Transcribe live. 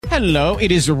Hello,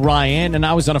 it is Ryan, and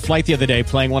I was on a flight the other day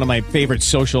playing one of my favorite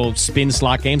social spin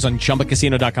slot games on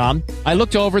ChumbaCasino.com. I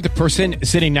looked over at the person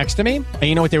sitting next to me, and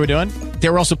you know what they were doing? They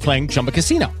were also playing Chumba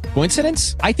Casino.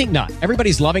 Coincidence? I think not.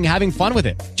 Everybody's loving having fun with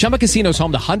it. Chumba Casino is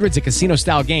home to hundreds of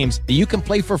casino-style games that you can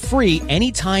play for free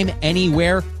anytime,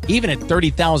 anywhere, even at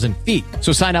 30,000 feet.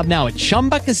 So sign up now at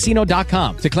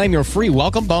ChumbaCasino.com to claim your free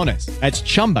welcome bonus. That's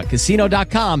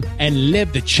ChumbaCasino.com and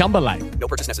live the Chumba life. No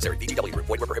purchase necessary. VGW. Void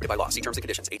where prohibited by law. See terms and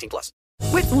conditions. 18+.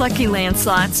 With Lucky Land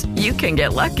Slots, you can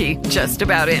get lucky just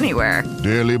about anywhere.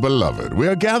 Dearly beloved, we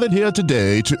are gathered here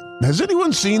today to... Has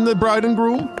anyone seen the bride and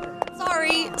groom?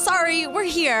 Sorry, we're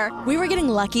here. We were getting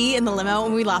lucky in the limo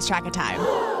and we lost track of time.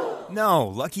 No,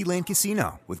 Lucky Land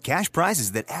Casino, with cash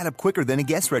prizes that add up quicker than a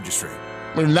guest registry.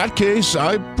 In that case,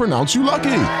 I pronounce you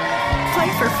lucky.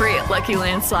 Play for free at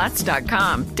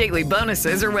LuckyLandSlots.com. Daily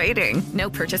bonuses are waiting. No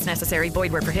purchase necessary.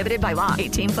 Void where prohibited by law.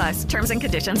 18+. Terms and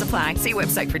conditions apply. See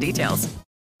website for details.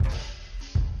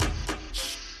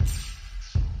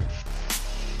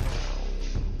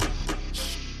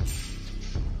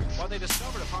 What they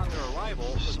discovered upon their arrival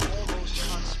was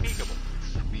almost unspeakable.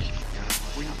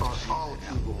 We thought all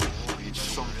evil in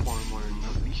some form or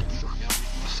another.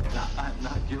 I'm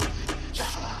not guilty.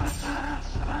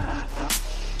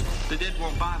 The dead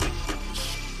won't bother you.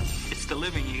 It's the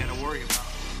living you gotta worry about.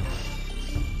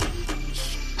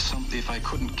 If I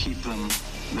couldn't keep them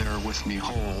there with me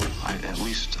whole, at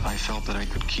least I felt that I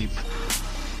could keep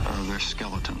their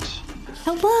skeletons.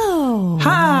 Hello.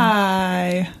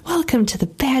 Hi. Welcome to the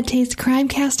Bad Taste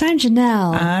Crimecast. I'm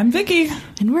Janelle. I'm Vicky.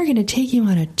 And we're going to take you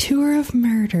on a tour of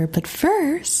murder. But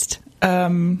first,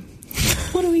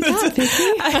 what do we got, Vicky?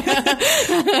 I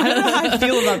don't know how I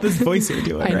feel about this voice you're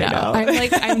doing right now.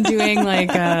 I'm doing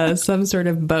like some sort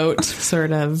of boat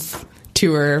sort of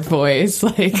tour voice.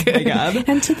 Like, oh my God.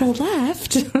 And to the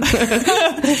left.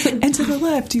 And to the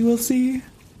left, you will see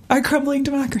our crumbling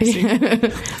democracy.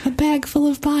 A bag full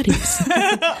of bodies.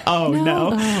 Oh,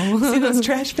 no. Oh. See those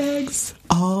trash bags?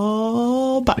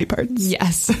 All body parts.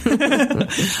 Yes.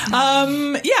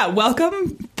 Yeah,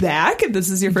 welcome back. If this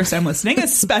is your first time listening, a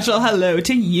special hello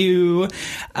to you.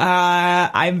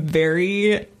 I'm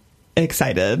very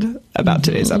excited about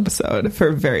today's episode for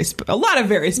a lot of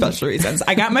very special reasons.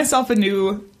 I got myself a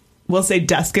new, we'll say,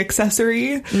 desk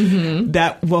accessory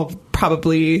that will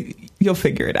probably... You'll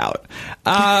figure it out.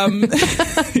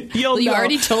 You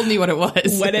already told me what it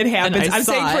was when it happens. I'm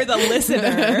saying for the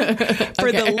listener,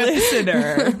 the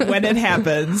listener, when it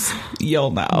happens,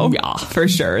 you'll know. Yeah, for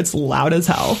sure. It's loud as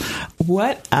hell.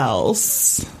 What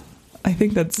else? I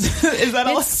think that's is that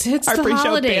all? It's our the pre-show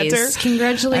holidays. banter?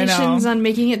 Congratulations on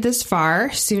making it this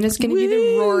far. Soon it's going to be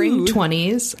the roaring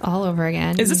 20s all over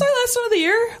again. Is this our last one of the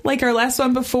year? Like our last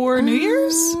one before New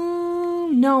Year's?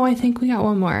 No, I think we got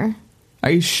one more. Are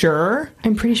you sure?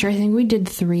 I'm pretty sure. I think we did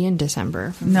 3 in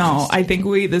December. No, I think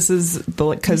this is the,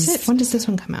 because when does this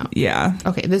one come out? Yeah.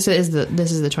 Okay, this is the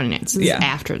 29th. So this is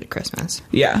after the Christmas.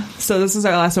 Yeah. So this is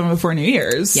our last one before New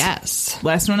Year's. Yes.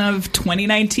 Last one of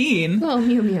 2019. Oh,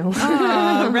 Mew Mew.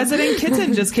 Resident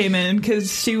Kitten just came in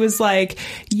because she was like,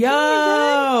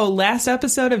 yo, last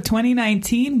episode of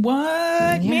 2019. What?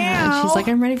 Yeah. Meow. She's like,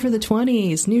 I'm ready for the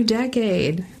 20s. New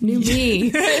decade. New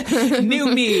me.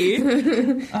 New me.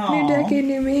 New decade.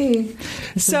 New me.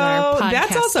 So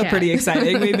that's also pretty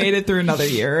exciting. We made it through another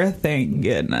year. Thank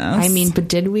goodness. I mean, but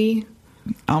did we?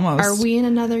 Almost. Are we in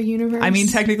another universe? I mean,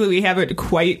 technically, we haven't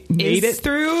quite made it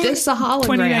through. This a hologram?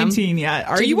 2019 yet?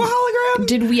 Are you a hologram?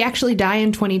 Did we actually die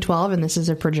in 2012 and this is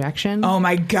a projection? Oh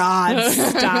my God!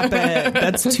 Stop it!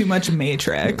 That's too much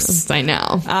Matrix. I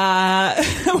know.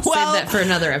 Save that for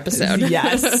another episode.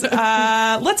 Yes.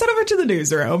 Let's head over to the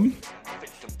newsroom.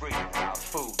 Fit to breathe, our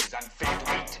food is unfit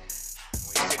to eat.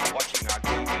 We sit watching our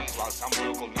TVs while some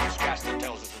local newscaster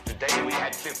tells us that today we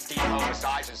had 15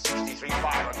 homicides and 63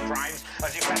 violent crimes,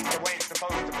 as if that's the way it's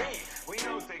supposed to be. We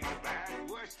know things are bad,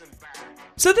 worse than bad.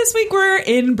 So this week we're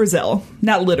in Brazil.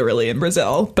 Not literally in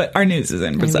Brazil, but our news is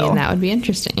in Brazil. I mean, that would be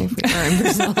interesting if we were in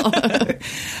Brazil.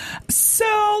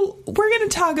 So we're going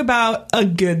to talk about A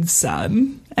Good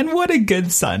Son and what a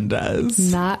good son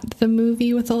does. Not the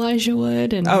movie with Elijah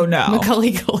Wood and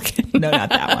Macaulay Culkin. No, not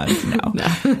that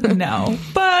one. No.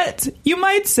 But you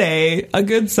might say a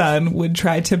good son would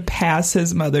try to pass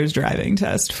his mother's driving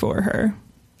test for her.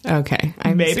 Okay.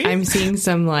 I'm seeing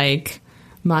some like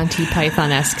Monty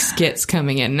Python-esque skits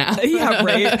coming in now. Yeah,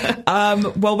 right.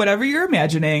 Well, whatever you're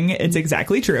imagining, it's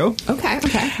exactly true. Okay.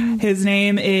 His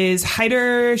name is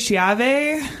Haider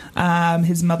Chiave.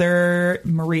 His mother,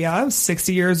 Maria, was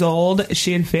 60 years old.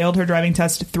 She had failed her driving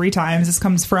test 3 times. This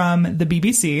comes from the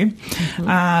BBC.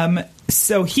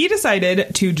 So he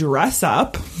decided to dress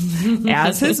up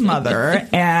as his mother,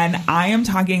 and I am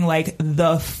talking like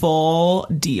the full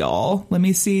deal. Let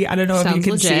me see. I don't know if you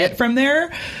can see it from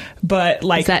there, but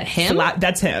like... Is that him?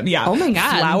 That's him, yeah. Oh my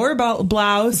God. Flower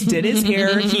blouse, did his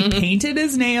hair, he painted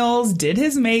his nails, did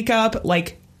his makeup,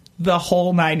 like... the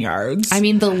whole 9 yards. I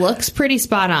mean, the look's pretty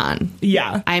spot on.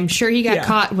 Yeah. I'm sure he got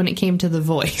caught when it came to the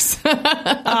voice.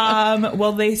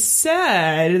 Well, they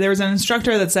said there was an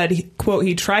instructor that said, quote,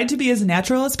 he tried to be as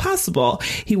natural as possible.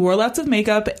 He wore lots of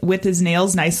makeup with his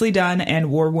nails nicely done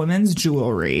and wore women's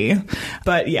jewelry.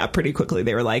 But yeah, pretty quickly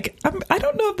they were like, I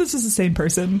don't know if this is the same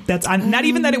person. That's on, not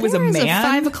even that it was a man. There's a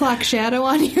 5 o'clock shadow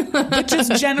on you. But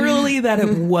just generally that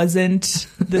it wasn't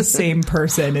the same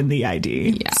person in the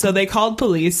ID. Yeah. So they called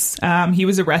police. He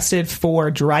was arrested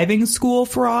for driving school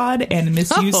fraud and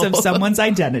misuse of someone's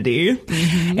identity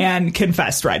and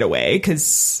confessed right away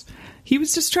because he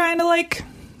was just trying to like...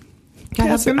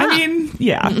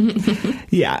 yeah.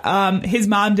 His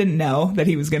mom didn't know that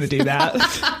he was going to do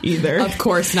that either. Of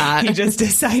course not. He just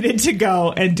decided to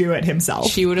go and do it himself.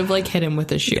 She would have like hit him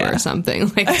with a shoe or something.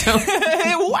 Like, don't,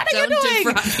 what are you doing?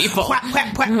 Defraud people. Quack,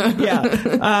 quack, quack.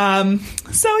 Yeah.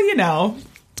 So, you know,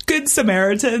 good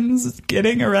Samaritans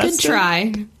getting arrested. Good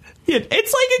try. Yeah,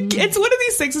 it's like it's one of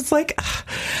these things. It's like,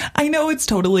 I know it's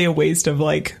totally a waste of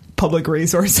like public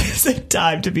resources and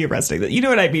time to be arresting. You know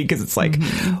what I mean? Because it's like,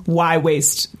 why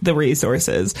waste the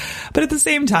resources? But at the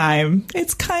same time,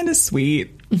 it's kind of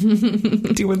sweet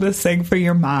doing this thing for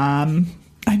your mom.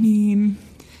 I mean...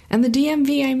 And the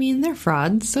DMV, I mean, they're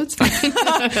frauds, so it's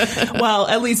fine. Well,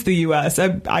 at least the U.S.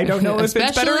 I don't know if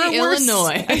it's better or worse.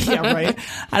 Illinois. Yeah, right.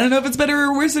 I don't know if it's better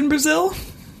or worse in Brazil.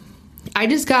 I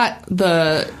just got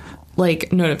the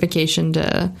like notification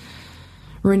to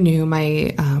renew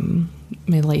my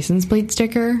my license plate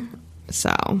sticker.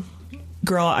 So,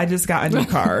 girl, I just got a new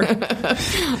car.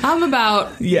 I'm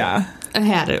about I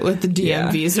had it with the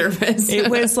DMV service. It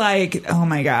was like, oh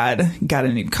my God, got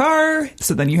a new car.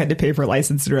 So then you had to pay for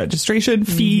license and registration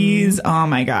fees. Oh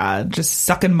my God, just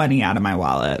sucking money out of my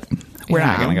wallet. We're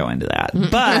not going to go into that.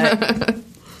 But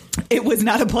it was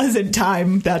not a pleasant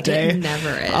time that day. It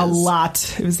never is. A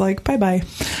lot. It was like, bye-bye.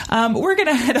 We're going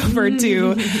to head over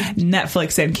to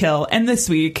Netflix and kill. And this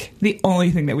week, the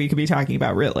only thing that we could be talking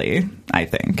about, really, I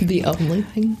think. The only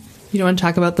thing? You don't want to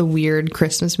talk about the weird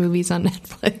Christmas movies on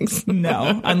Netflix?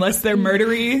 No. Unless they're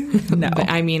murdery? No.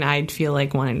 I mean, I'd feel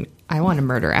like I want to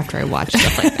murder after I watch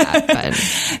stuff like that.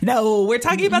 But no, we're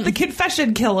talking about The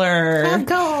Confession Killer. Of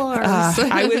course.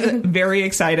 I was very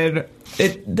excited.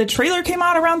 The trailer came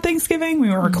out around Thanksgiving. We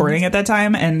were recording at that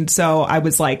time. And so I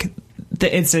was like,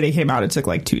 the instant it came out, it took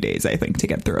like 2 days, I think, to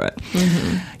get through it.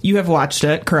 You have watched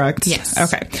it, correct? Yes.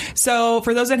 Okay. So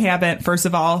for those that haven't, first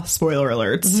of all, spoiler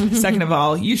alerts. Second of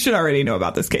all, you should already know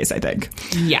about this case, I think.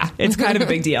 Yeah. It's kind of a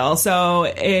big deal. So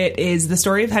it is the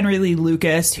story of Henry Lee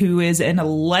Lucas, who is an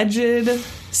alleged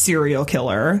serial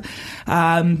killer.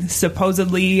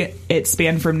 Supposedly, it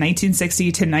spanned from 1960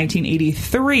 to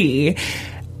 1983.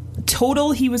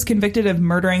 Total, he was convicted of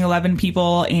murdering 11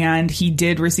 people, and he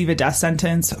did receive a death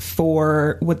sentence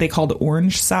for what they called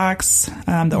Orange Socks,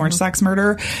 the Orange Socks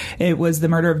murder. It was the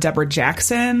murder of Deborah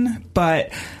Jackson,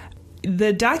 but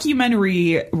the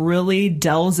documentary really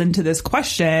delves into this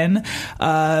question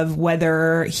of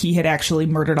whether he had actually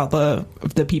murdered all the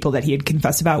people that he had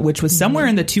confessed about, which was somewhere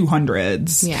in the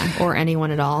 200s. Yeah, or anyone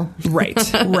at all. Right,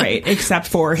 right, except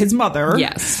for his mother.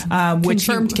 Yes, which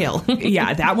confirmed kill.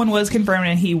 Yeah, that one was confirmed,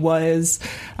 and he was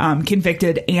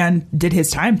convicted and did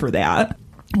his time for that.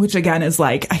 Which, again, is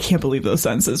like, I can't believe those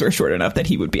sentences were short enough that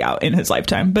he would be out in his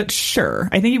lifetime. But sure.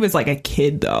 I think he was like a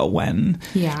kid, though, when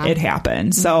it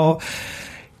happened. So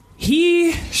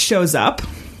he shows up.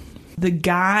 The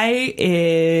guy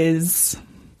is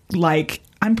like,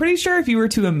 I'm pretty sure if you were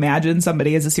to imagine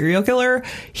somebody as a serial killer,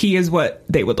 he is what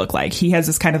they would look like. He has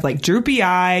this kind of like droopy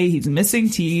eye. He's missing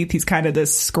teeth. He's kind of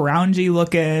this scroungy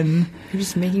looking. You're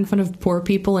just making fun of poor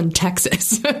people in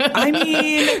Texas. I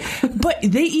mean, but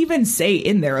they even say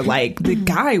in there, like, the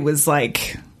guy was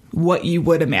like what you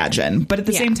would imagine. But at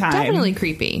the same time, definitely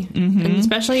creepy. And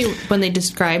especially when they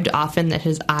described often that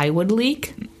his eye would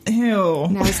leak. Ew.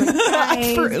 And I was like,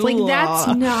 that's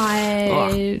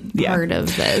not part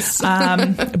of this.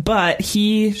 But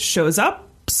he shows up,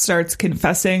 starts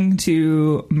confessing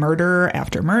to murder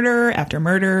after murder after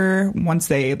murder. Once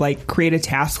they like create a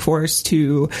task force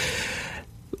to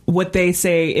what they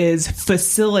say is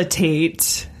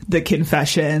facilitate the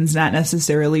confessions, not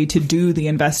necessarily to do the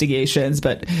investigations,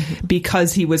 but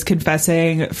because he was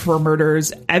confessing for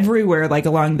murders everywhere, like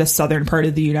along the southern part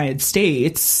of the United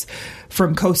States,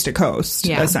 from coast to coast,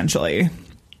 essentially.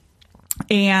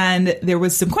 And there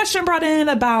was some question brought in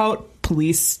about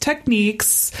police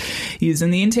techniques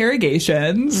using the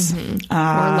interrogations. Or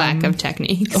lack of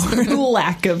techniques.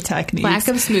 Lack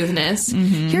of smoothness.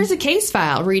 Here's a case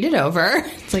file. Read it over.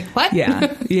 It's like, what?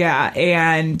 Yeah.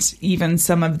 And even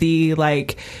some of the,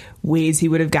 like, ways he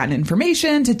would have gotten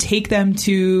information to take them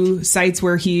to sites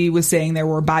where he was saying there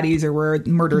were bodies or where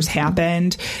murders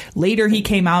happened. Later, he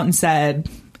came out and said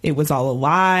it was all a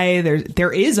lie.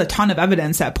 There is a ton of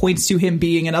evidence that points to him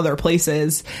being in other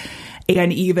places.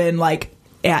 And even, like,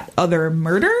 at other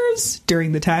murders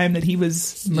during the time that he was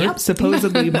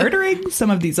supposedly murdering some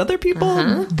of these other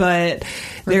people. But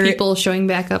there people showing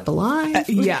back up alive.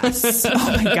 Yes.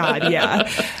 Oh, my God. Yeah.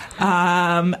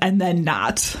 And then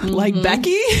not. Like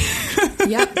Becky.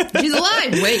 Yep. She's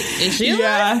alive. Wait, is she alive?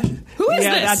 Yeah. Who is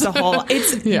this? That's a whole...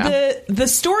 It's the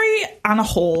story on a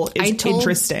whole is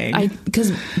interesting.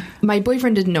 Because my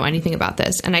boyfriend didn't know anything about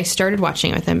this, and I started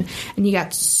watching it with him, and he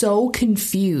got so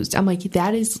confused. I'm like,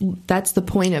 that's the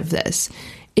point of this.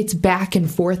 It's back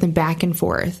and forth,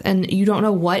 and you don't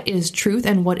know what is truth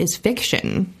and what is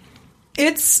fiction.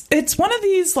 It's one of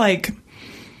these, like,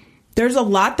 there's a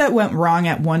lot that went wrong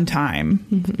at one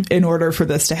time in order for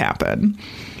this to happen.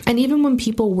 And even when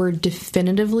people were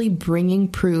definitively bringing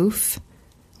proof,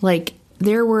 like,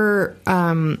 there were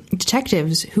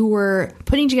detectives who were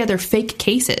putting together fake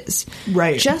cases,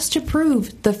 right, just to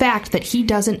prove the fact that he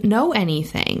doesn't know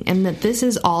anything and that this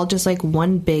is all just like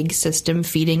one big system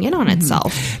feeding in on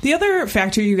itself. The other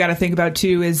factor you got to think about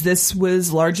too is this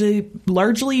was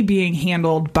largely being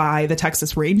handled by the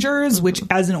Texas Rangers, which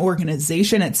as an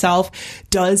organization itself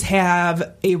does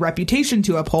have a reputation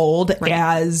to uphold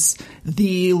as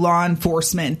the law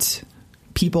enforcement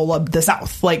people of the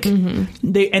South. Like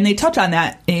they touch on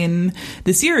that in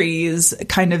the series,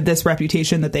 kind of this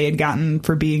reputation that they had gotten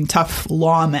for being tough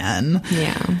lawmen.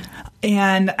 Yeah.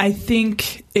 And I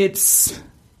think it's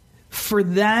for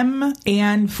them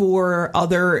and for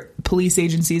other police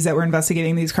agencies that were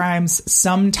investigating these crimes,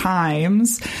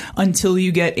 sometimes until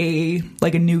you get a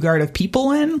new guard of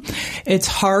people in, it's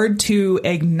hard to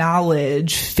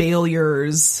acknowledge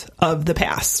failures of the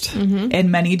past. And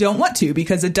many don't want to,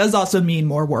 because it does also mean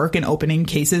more work and opening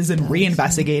cases and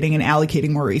reinvestigating and allocating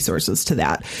more resources to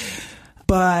that.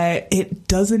 But it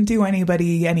doesn't do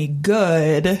anybody any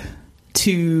good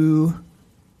to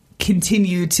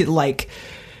continue to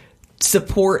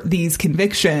support these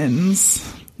convictions.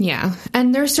 Yeah.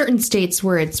 And there are certain states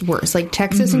where it's worse, like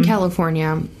Texas and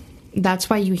California. That's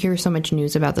why you hear so much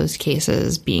news about those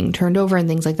cases being turned over and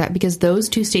things like that, because those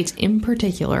two states in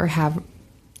particular have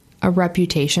a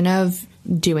reputation of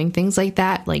doing things like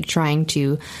that, like trying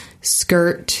to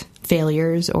skirt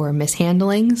failures or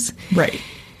mishandlings. Right.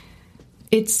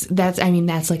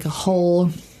 That's like a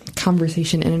whole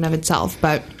conversation in and of itself.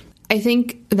 But I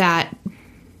think that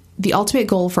the ultimate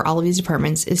goal for all of these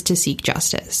departments is to seek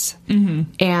justice.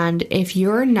 And if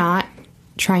you're not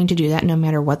trying to do that, no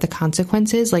matter what the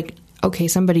consequence is, like, okay,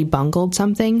 somebody bungled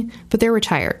something, but they're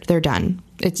retired. They're done.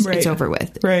 It's over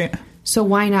with. Right. So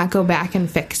why not go back and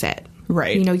fix it?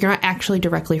 Right. You're not actually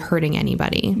directly hurting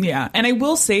anybody. Yeah. And I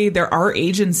will say there are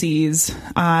agencies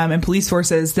and police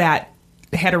forces that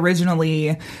had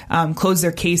originally closed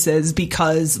their cases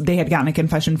because they had gotten a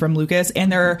confession from Lucas.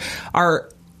 And there are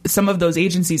some of those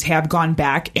agencies have gone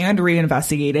back and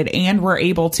reinvestigated and were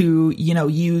able to,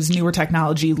 use newer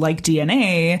technology like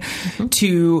DNA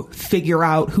to figure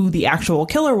out who the actual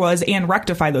killer was and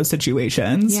rectify those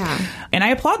situations. Yeah. And I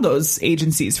applaud those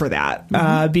agencies for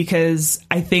that because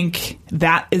I think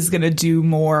that is going to do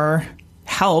more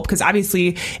help, because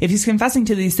obviously if he's confessing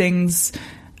to these things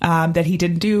that he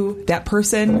didn't do, that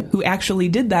person who actually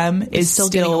did them is still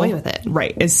getting away with it.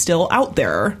 Right. Is still out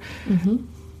there.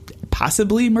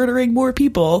 Possibly murdering more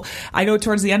people. I know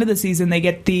towards the end of the season they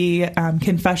get the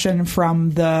confession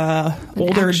from the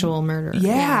older actual murderer.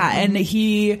 Yeah, and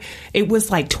it was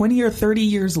like 20 or 30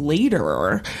 years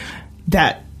later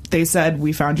that they said,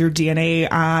 we found your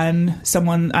DNA on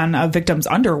a victim's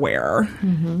underwear,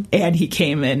 and he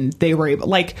came and they were able,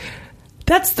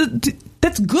 that's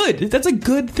good. That's a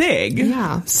good thing.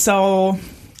 Yeah. So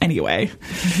anyway,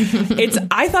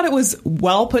 I thought it was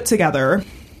well put together.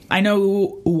 I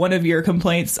know one of your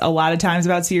complaints a lot of times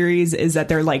about series is that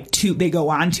they're they go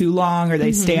on too long or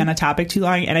they stay on a topic too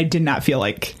long, and I did not feel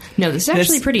like... No, this is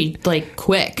actually pretty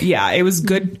quick. Yeah, it was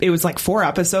good. It was 4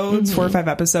 episodes, 4 or 5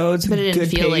 episodes. But it didn't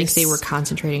feel pace. like they were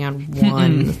concentrating on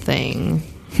one thing.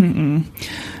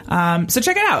 So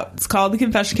check it out. It's called The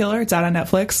Confession Killer. It's out on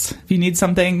Netflix. If you need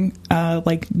something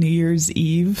like New Year's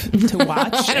Eve to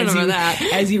watch I don't know that.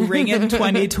 As you ring in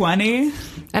 2020.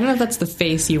 I don't know if that's the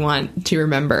face you want to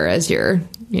remember as you're,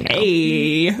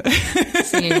 hey,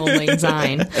 singing Old Lang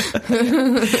Syne.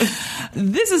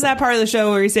 This is that part of the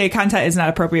show where we say content is not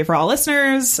appropriate for all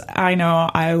listeners. I know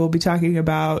I will be talking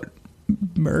about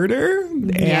murder.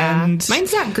 Yeah. And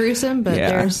mine's not gruesome, but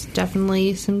there's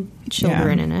definitely some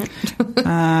children in it.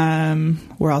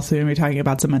 We're also going to be talking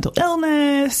about some mental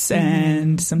illness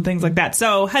and some things like that.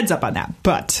 So heads up on that.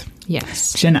 But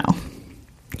yes, Janelle,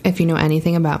 if you know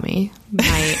anything about me,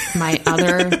 my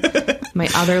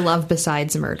other love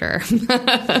besides murder.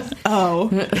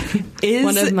 Is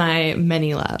one of my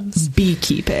many loves.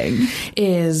 Beekeeping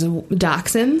is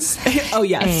dachshunds. Oh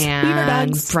yes,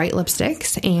 and bright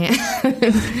lipsticks,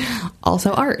 and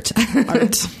also art.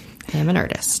 I'm an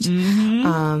artist.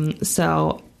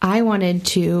 So I wanted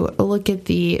to look at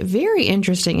the very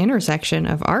interesting intersection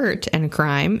of art and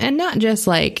crime, and not just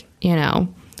like,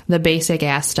 the basic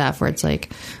ass stuff where it's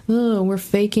like, oh, we're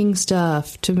faking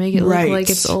stuff to make it look like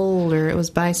it's old or it was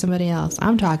by somebody else.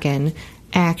 I'm talking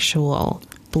actual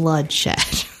bloodshed.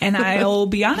 And I'll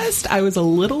be honest, I was a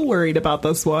little worried about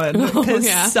this one because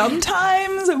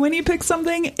sometimes when you pick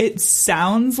something, it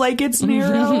sounds like it's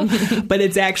narrow, but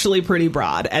it's actually pretty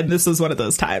broad. And this was one of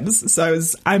those times. So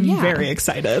I'm very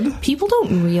excited. People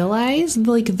don't realize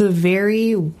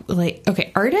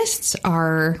artists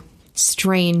are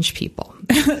strange people.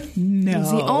 No,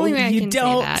 it's the only way I can say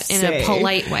that in a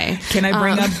polite way. Can I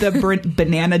bring up the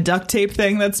banana duct tape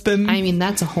thing that's been... I mean,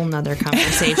 that's a whole nother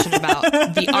conversation about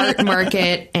the art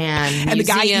market and museums the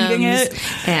guy eating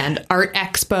it and art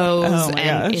expos.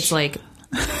 And it's like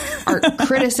art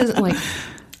criticism. Like,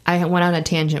 I went on a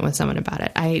tangent with someone about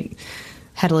it. I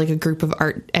had like a group of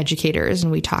art educators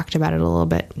and we talked about it a little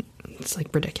bit. It's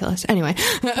like ridiculous. Anyway.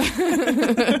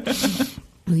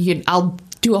 I'll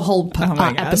do a whole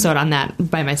episode on that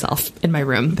by myself in my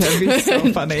room. That'd be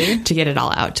so funny. To get it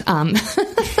all out.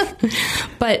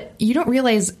 But you don't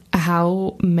realize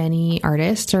how many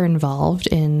artists are involved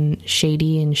in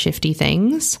shady and shifty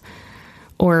things,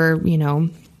 or,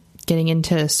 getting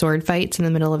into sword fights in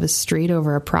the middle of a street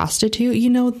over a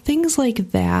prostitute, things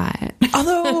like that.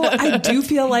 Although I do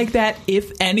feel like that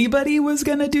if anybody was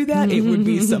going to do that, it would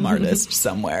be some artist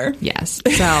somewhere. Yes.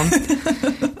 So,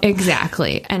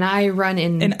 exactly. And I run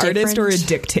in an artist or a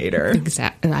dictator.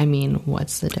 Exactly. I mean,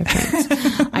 what's the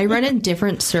difference? I run in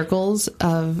different circles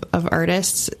of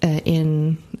artists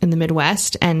in the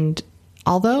Midwest. And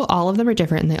although all of them are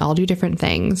different and they all do different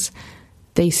things,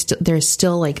 there's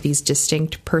still like these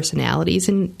distinct personalities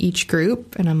in each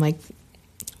group. And I'm like,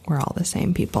 we're all the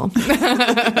same people.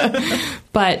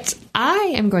 But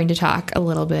I am going to talk a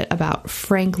little bit about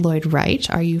Frank Lloyd Wright.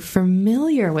 Are you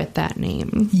familiar with that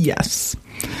name? Yes.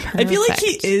 Perfect. I feel like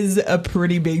he is a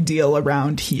pretty big deal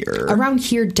around here. Around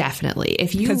here, definitely.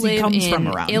 If you live in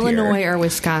Illinois or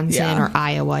Wisconsin or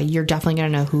Iowa, you're definitely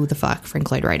going to know who the fuck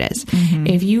Frank Lloyd Wright is.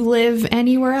 If you live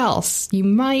anywhere else, you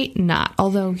might not,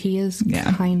 although he is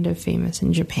kind of famous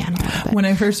in Japan a little bit. When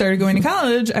I first started going to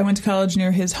college, I went to college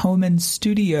near his home and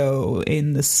studio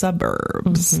in the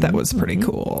suburbs. That was pretty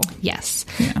cool. Yes.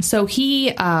 Yeah. So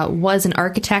he was an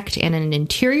architect and an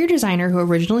interior designer who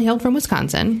originally hailed from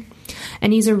Wisconsin.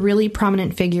 And he's a really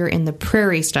prominent figure in the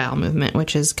prairie style movement,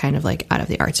 which is kind of like out of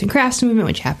the arts and crafts movement,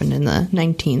 which happened in the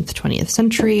 19th, 20th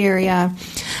century area.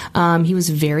 He was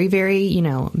very, very,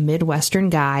 Midwestern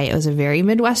guy. It was a very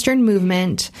Midwestern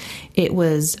movement. It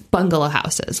was bungalow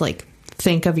houses. Like,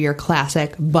 think of your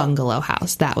classic bungalow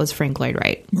house. That was Frank Lloyd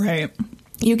Wright. Right.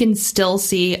 You can still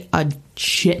see a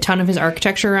shit ton of his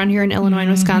architecture around here in Illinois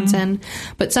and Wisconsin.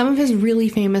 But some of his really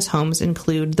famous homes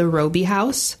include the Roby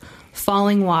House,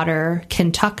 Falling Water,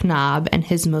 Kentuck Knob, and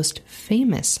his most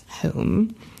famous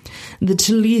home, the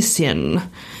Taliesin.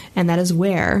 And that is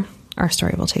where our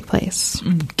story will take place.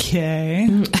 Okay.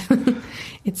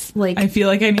 It's like... I feel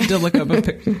like I need to look up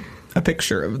a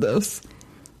picture of this.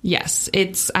 Yes.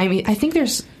 I think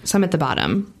there's some at the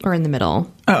bottom or in the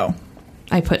middle. Oh.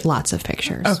 I put lots of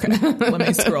pictures. Okay. Let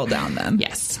me scroll down then.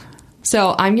 Yes.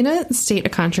 So I'm going to state a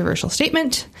controversial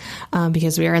statement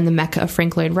because we are in the mecca of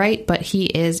Frank Lloyd Wright, but he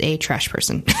is a trash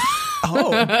person.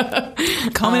 Oh.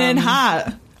 Coming in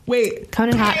hot. Wait.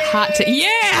 Coming in hot. Hot take.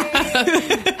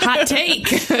 Yeah! Hot take.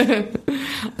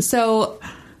 So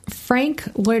Frank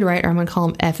Lloyd Wright, or I'm going to call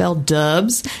him FL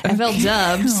Dubs. Okay. FL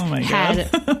Dubs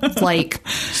had like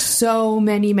so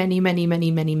many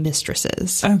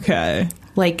mistresses. Okay.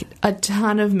 Like, a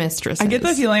ton of mistresses. I get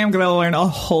the feeling I'm going to learn a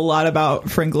whole lot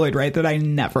about Frank Lloyd Wright that I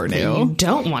never knew. You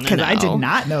don't want to know. Because I did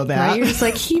not know that. Right? You're just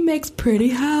like, he makes pretty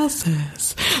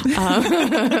houses.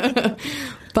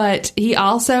 But he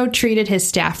also treated his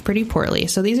staff pretty poorly.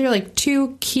 So these are like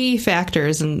two key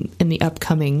factors in the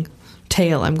upcoming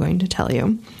tale I'm going to tell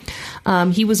you.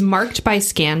 He was marked by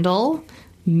scandal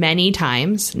many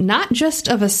times, not just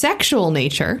of a sexual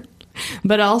nature,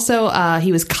 but also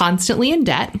he was constantly in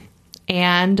debt.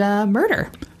 And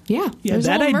murder. Yeah, there's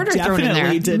that a little I murder thrown in there.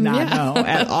 definitely did not know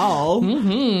at all.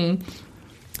 Mm-hmm.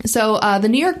 So the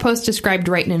New York Post described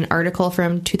Wright in an article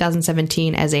from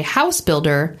 2017 as a house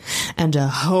builder and a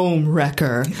home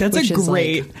wrecker. That's a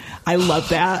great. Like, I love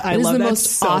that. I love that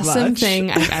so much. It is the most awesome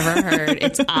thing I've ever heard.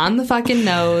 It's on the fucking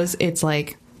nose. It's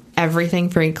like everything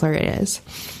Frank Lloyd is.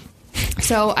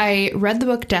 So I read the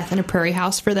book Death in a Prairie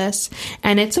House for this,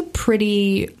 and it's a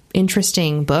pretty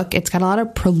interesting book. It's got a lot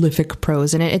of prolific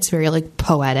prose in it. It's very like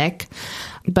poetic,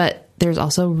 but there's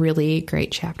also really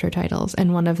great chapter titles,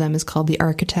 and one of them is called The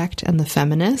Architect and the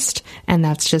Feminist, and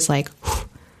that's just like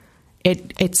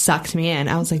it sucked me in.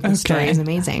 I was like, this story is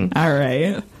amazing. All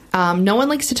right. No one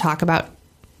likes to talk about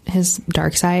his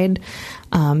dark side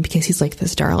because he's like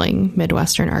this darling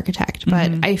Midwestern architect,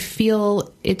 but I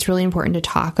feel it's really important to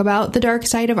talk about the dark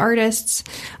side of artists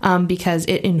because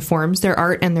it informs their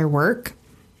art and their work.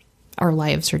 Our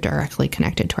lives are directly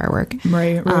connected to our work.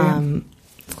 Right.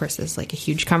 Of course, there's like a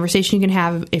huge conversation you can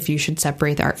have if you should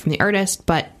separate the art from the artist.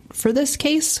 But for this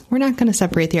case, we're not going to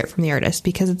separate the art from the artist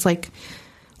because it's like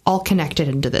all connected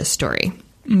into this story.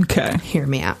 Okay. Hear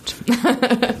me out.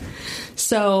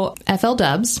 So F.L.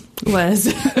 Dubs was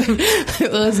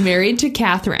married to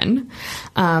Catherine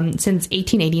since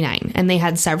 1889, and they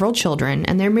had several children,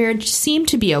 and their marriage seemed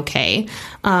to be okay,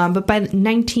 but by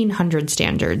 1900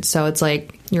 standards. So it's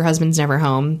like your husband's never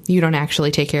home. You don't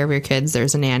actually take care of your kids.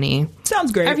 There's a nanny.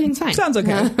 Sounds great. Everything's fine. Sounds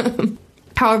okay.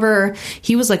 However,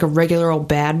 he was like a regular old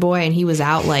bad boy, and he was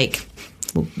out like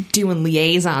doing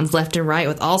liaisons left and right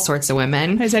with all sorts of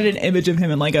women. I just had an image of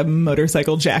him in like a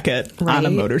motorcycle jacket on a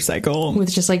motorcycle with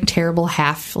just like terrible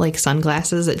half like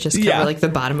sunglasses that just cover like the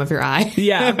bottom of your eye.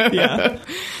 Yeah.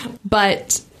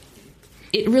 But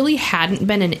it really hadn't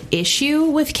been an issue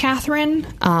with Catherine.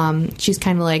 She's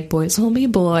kind of like, boys will be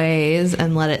boys,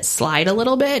 and let it slide a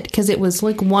little bit because it was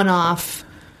like one-off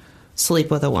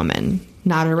sleep with a woman,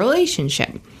 not a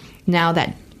relationship. Now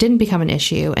that didn't become an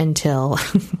issue until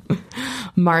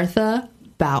Martha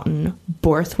Boughton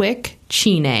Borthwick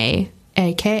Cheney,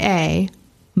 a.k.a.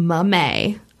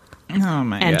 Mamay,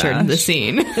 entered the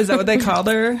scene. Is that what they called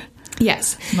her?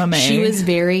 Yes. Mamay. She was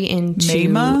very into...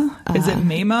 Mama? Is it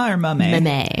Mama or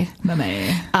Mamay?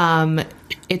 Mamay.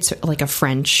 It's like a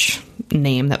French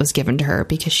name that was given to her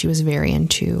because she was very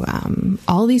into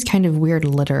all these kind of weird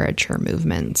literature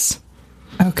movements.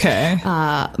 Okay.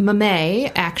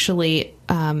 Mamay actually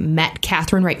met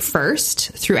Catherine Wright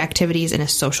first through activities in a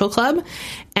social club,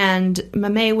 and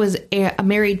Mamay was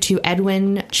married to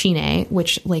Edwin Cheney,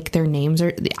 which like their names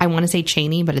are, I want to say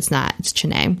Cheney, but it's not. It's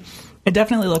Cheney. It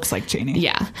definitely looks like Cheney.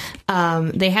 Yeah.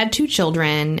 They had 2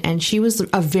 children, and she was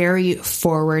a very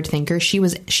forward thinker. She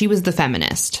was the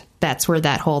feminist. That's where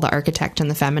that whole The Architect and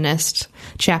the Feminist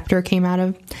chapter came out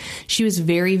of. She was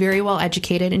very, very well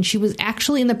educated, and she was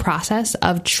actually in the process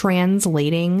of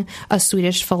translating a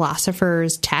Swedish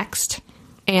philosopher's text.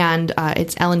 And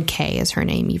it's Ellen Key is her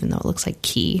name, even though it looks like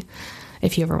Key,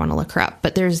 if you ever want to look her up.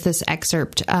 But there's this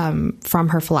excerpt from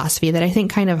her philosophy that I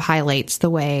think kind of highlights the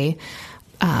way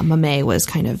Mamay was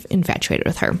kind of infatuated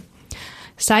with her.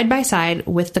 Side by side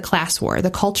with the class war,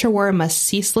 the culture war must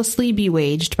ceaselessly be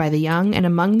waged by the young and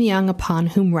among the young upon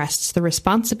whom rests the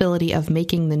responsibility of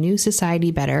making the new society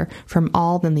better from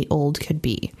all than the old could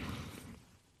be.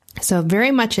 So very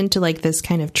much into like this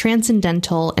kind of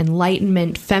transcendental,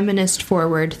 enlightenment, feminist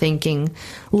forward thinking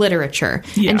literature.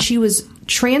 Yeah. And she was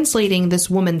translating this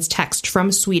woman's text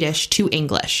from Swedish to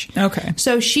English. Okay.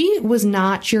 So she was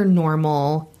not your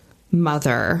normal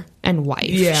mother and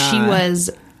wife. Yeah. She was,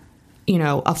 you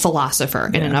know, a philosopher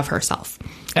in and of herself.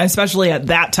 Especially at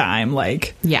that time,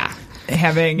 like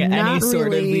having Not any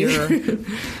sort of your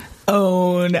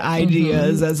own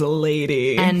ideas as a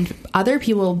lady. And other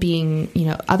people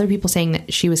saying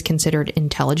that she was considered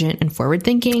intelligent and forward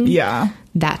thinking. Yeah.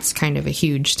 That's kind of a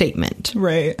huge statement.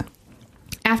 Right.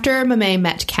 After Mamay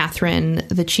met Catherine,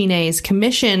 the Cheneys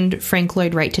commissioned Frank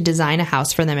Lloyd Wright to design a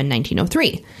house for them in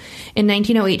 1903. In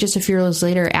 1908, just a few years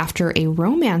later, after a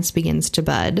romance begins to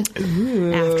bud,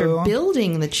 after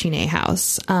building the Cheney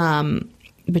house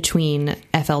between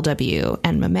FLW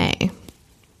and Mamay,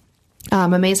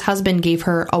 Mamay's husband gave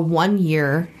her a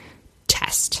 1-year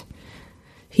test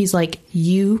He's like,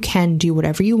 you can do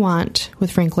whatever you want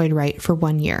with Frank Lloyd Wright for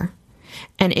 1 year.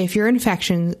 And if your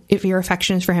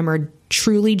affections for him are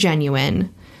truly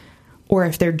genuine, or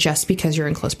if they're just because you're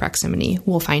in close proximity,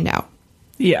 we'll find out.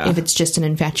 Yeah. If it's just an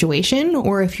infatuation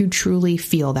or if you truly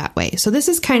feel that way. So this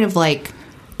is kind of like...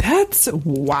 That's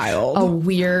wild. A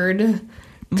weird...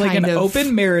 Like an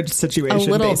open marriage situation, a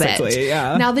little basically. bit.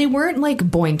 Yeah. Now, they weren't like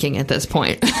boinking at this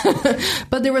point,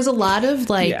 but there was a lot of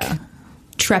like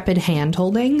trepid hand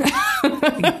holding.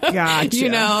 Gotcha. You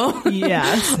know?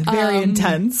 Yes. Very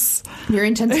intense. Very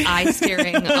intense eye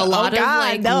staring. A lot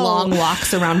of long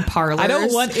walks around parlors. I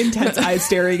don't want intense eye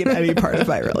staring in any part of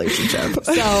my relationship.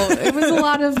 So it was a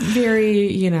lot of very,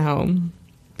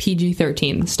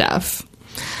 PG-13 stuff.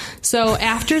 So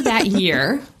after that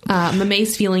year,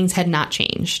 Mamet's feelings had not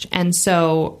changed. And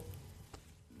so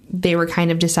they were kind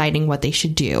of deciding what they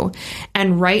should do.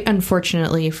 And Wright,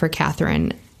 unfortunately for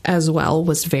Catherine as well,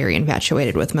 was very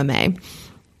infatuated with Mamet.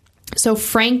 So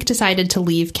Frank decided to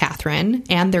leave Catherine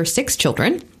and their 6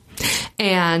 children.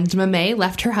 And Mamet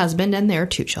left her husband and their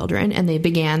 2 children, and they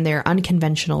began their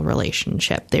unconventional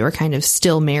relationship. They were kind of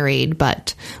still married,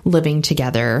 but living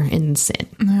together in sin.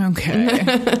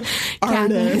 Okay.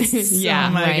 Artists. Yeah,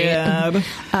 oh my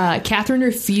God. Catherine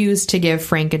refused to give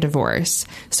Frank a divorce.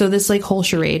 So this whole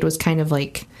charade was kind of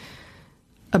like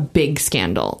a big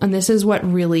scandal. And this is what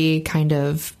really kind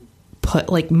of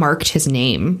marked his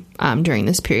name during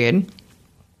this period.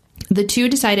 The two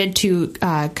decided to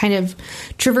kind of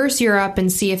traverse Europe and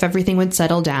see if everything would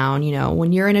settle down.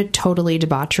 When you're in a totally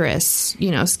debaucherous,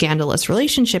 scandalous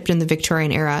relationship in the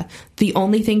Victorian era, the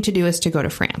only thing to do is to go to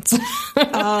France.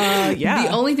 Yeah.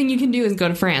 The only thing you can do is go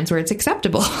to France where it's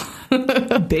acceptable.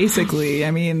 Basically,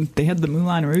 they had the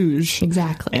Moulin Rouge.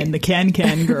 Exactly. And the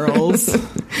Can-Can girls.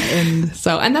 and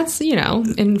that's,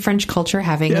 in French culture,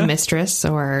 having a mistress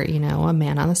or, a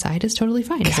man on the side is totally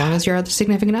fine. As long as your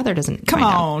significant other doesn't Come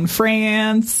find on, out.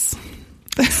 France.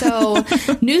 So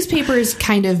newspapers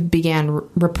kind of began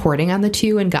reporting on the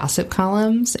two in gossip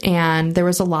columns, and there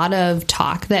was a lot of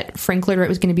talk that Frank Lloyd Wright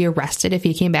was going to be arrested if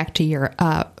he came back to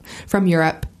Europe from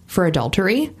Europe for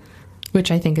adultery, which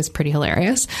I think is pretty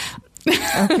hilarious.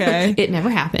 Okay. It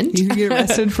never happened. You could get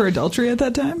arrested for adultery at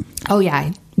that time? Oh,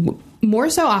 yeah.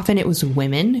 More so often it was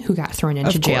women who got thrown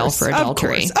into jail for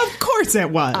adultery. Of course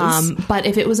it was. But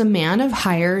if it was a man of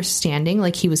higher standing,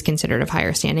 he was considered of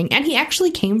higher standing, and he actually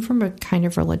came from a kind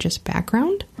of religious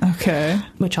background. Okay.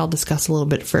 Which I'll discuss a little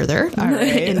bit further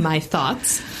in my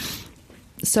thoughts.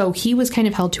 So he was kind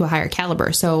of held to a higher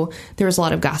caliber. So there was a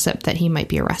lot of gossip that he might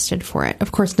be arrested for it.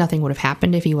 Of course, nothing would have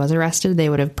happened if he was arrested. They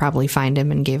would have probably fined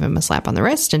him and gave him a slap on the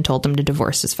wrist and told him to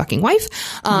divorce his fucking wife.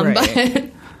 But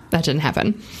that didn't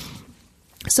happen.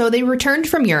 So they returned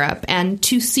from Europe, and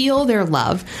to seal their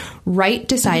love, Wright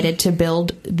decided to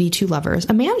build the two lovers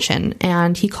a mansion,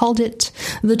 and he called it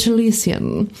the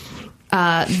Taliesin.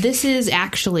 This is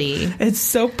actually... It's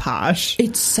so posh.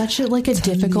 It's such a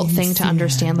difficult thing to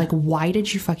understand. Why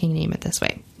did you fucking name it this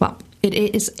way? Well, it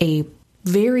is a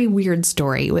very weird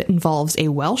story. It involves a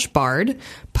Welsh bard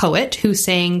poet who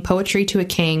sang poetry to a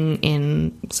king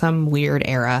in some weird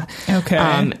era.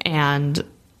 Okay. And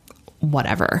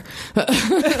whatever.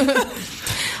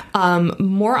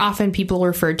 More often people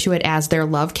referred to it as their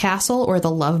love castle or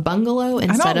the love bungalow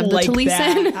instead of the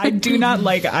Taliesin. I do not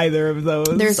like either of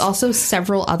those. There's also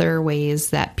several other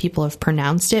ways that people have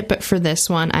pronounced it, but for this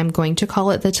one, I'm going to call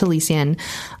it the Taliesin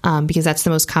because that's the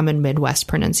most common Midwest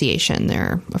pronunciation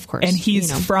there, of course. And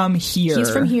he's from here. He's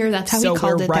from here. That's how he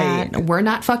called it right. that. We're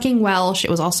not fucking Welsh.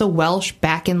 It was also Welsh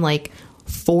back in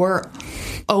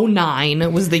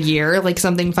 409 was the year.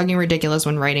 Something fucking ridiculous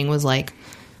when writing was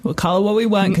we'll call it what we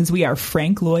want because we are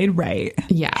Frank Lloyd Wright.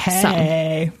 Yeah.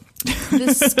 Hey.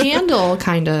 The scandal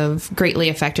kind of greatly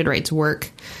affected Wright's work.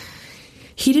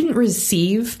 He didn't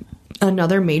receive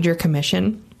another major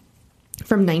commission.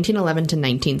 From 1911 to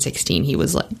 1916, he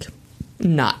was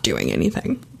not doing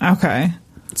anything. Okay.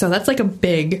 So that's a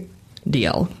big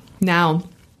deal. Now,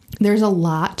 there's a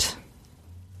lot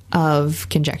of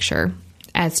conjecture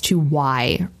as to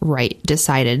why Wright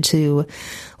decided to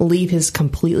leave his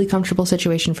completely comfortable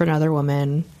situation for another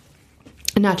woman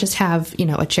and not just have,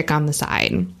 a chick on the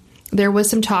side. There was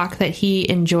some talk that he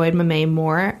enjoyed Mamet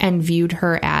more and viewed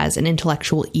her as an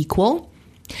intellectual equal.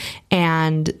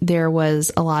 And there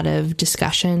was a lot of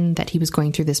discussion that he was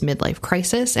going through this midlife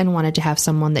crisis and wanted to have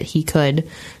someone that he could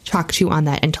talk to on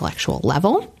that intellectual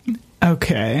level.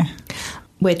 Okay.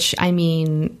 Which,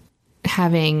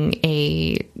 having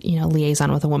a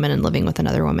liaison with a woman and living with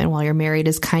another woman while you're married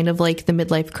is kind of like the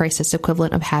midlife crisis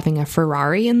equivalent of having a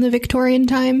Ferrari in the Victorian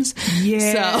times.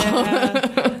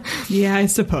 Yeah. Yeah, I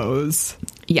suppose.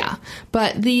 Yeah.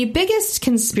 But the biggest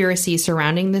conspiracy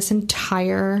surrounding this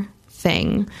entire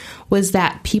thing was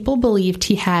that people believed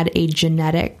he had a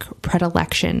genetic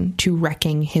predilection to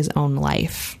wrecking his own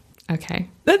life. Okay.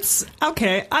 That's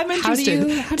okay. I'm interested.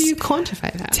 How do you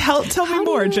quantify that? Tell me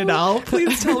more, Janelle.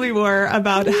 Please tell me more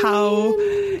about how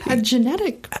a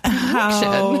genetic predilection.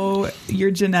 How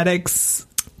your genetics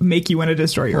make you want to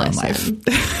destroy your own life.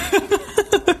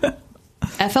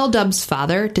 FL Dub's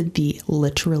father did the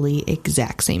literally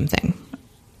exact same thing.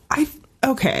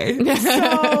 Okay.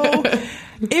 So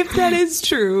if that is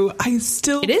true, I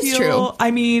still is true.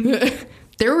 I mean,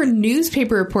 there were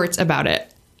newspaper reports about it.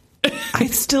 I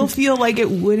still feel like it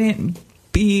would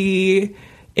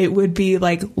be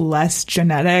like less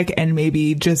genetic and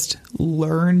maybe just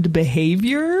learned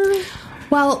behavior.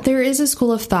 Well, there is a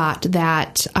school of thought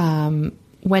that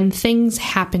when things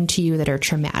happen to you that are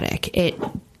traumatic, it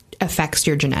affects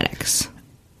your genetics.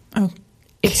 Okay.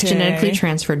 It's genetically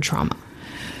transferred trauma.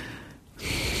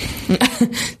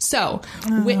 So,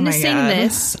 witnessing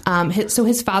this, so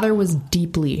his father was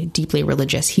deeply, deeply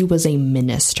religious. He was a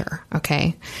minister,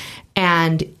 okay?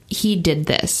 And he did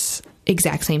this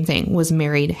exact same thing, was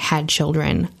married, had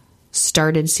children,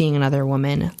 started seeing another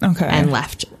woman, and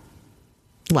left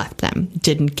them,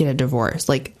 didn't get a divorce.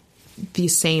 Like, the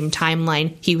same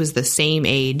timeline, he was the same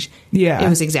age. Yeah. It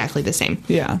was exactly the same.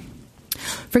 Yeah.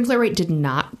 Frank Lloyd Wright did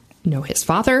not know his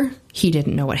father. He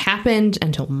didn't know what happened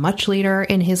until much later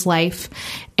in his life.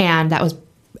 And that was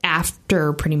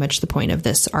after pretty much the point of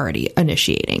this already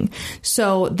initiating.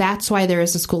 So that's why there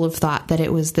is a school of thought that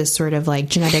it was this sort of like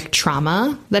genetic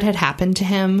trauma that had happened to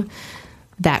him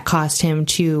that caused him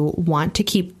to want to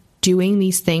keep doing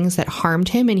these things that harmed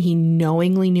him. And he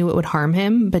knowingly knew it would harm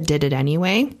him, but did it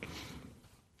anyway.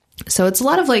 So it's a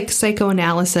lot of like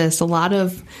psychoanalysis, a lot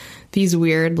of these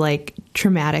weird, like,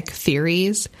 traumatic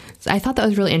theories. So I thought that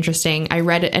was really interesting. I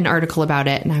read an article about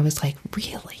it, and I was like,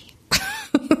 really?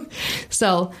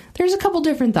 So there's a couple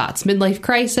different thoughts. Midlife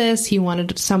crisis, he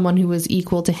wanted someone who was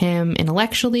equal to him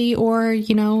intellectually, or,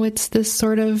 you know, it's this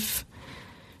sort of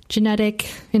genetic,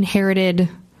 inherited,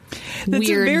 that's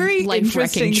weird, a very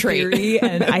life-wrecking trait. Theory,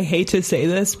 and I hate to say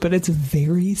this, but it's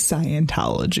very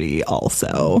Scientology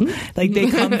also. Like,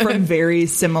 they come from very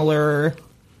similar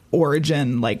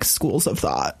origin, like, schools of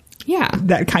thought. Yeah.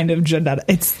 That kind of genetic.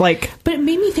 It's like. But it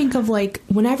made me think of, like,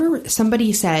 whenever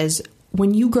somebody says,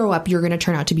 when you grow up, you're going to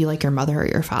turn out to be like your mother or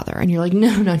your father. And you're like, no,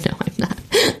 I'm not.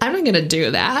 I'm not going to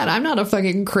do that. I'm not a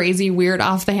fucking crazy, weird,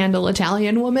 off-the-handle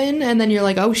Italian woman. And then you're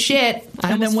like, oh, shit.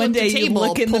 And then one day you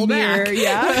look in the mirror.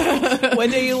 Yeah.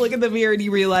 One day you look in the mirror and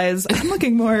you realize, I'm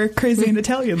looking more crazy and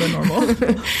Italian than normal.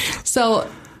 So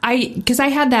because I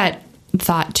had that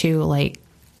thought too, like,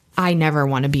 I never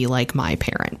want to be like my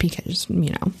parent because, you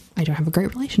know, I don't have a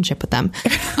great relationship with them.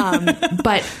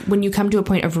 But when you come to a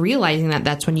point of realizing that,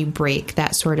 that's when you break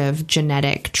that sort of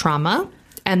genetic trauma.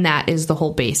 And that is the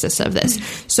whole basis of this.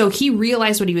 So he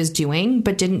realized what he was doing,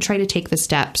 but didn't try to take the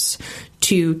steps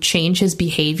to change his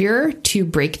behavior to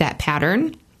break that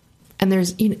pattern. And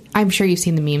there's, you know, I'm sure you've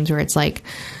seen the memes where it's like,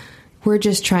 we're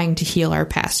just trying to heal our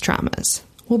past traumas.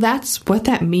 Well, that's what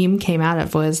that meme came out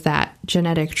of, was that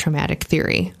genetic traumatic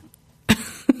theory.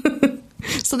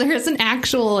 So there is an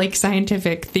actual, like,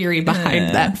 scientific theory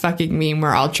behind that fucking meme.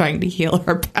 We're all trying to heal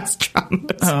our past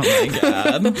traumas. Oh my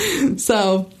God.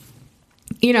 So,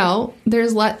 you know,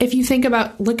 there's if you think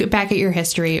about, look back at your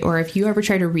history, or if you ever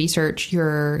try to research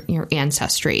your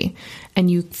ancestry and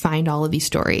you find all of these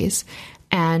stories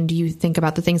and you think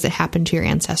about the things that happened to your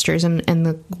ancestors and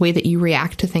the way that you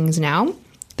react to things now,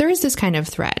 there is this kind of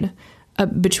thread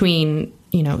between,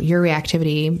 you know, your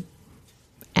reactivity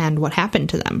and what happened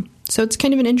to them. So it's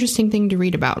kind of an interesting thing to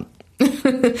read about.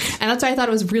 And that's why I thought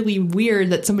it was really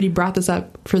weird that somebody brought this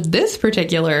up for this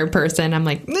particular person. I'm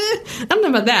like, I don't know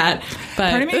about that. But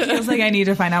part of me feels like I need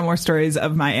to find out more stories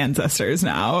of my ancestors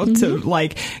now to,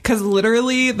 like, because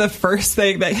literally the first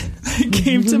thing that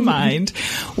came to mind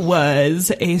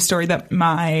was a story that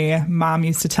my mom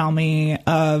used to tell me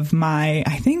of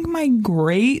I think my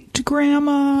great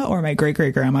grandma or my great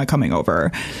great grandma coming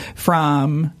over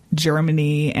from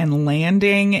Germany and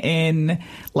landing in,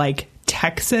 like,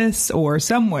 Texas or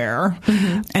somewhere.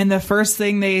 And the first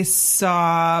thing they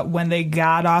saw when they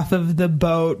got off of the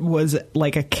boat was,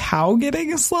 like, a cow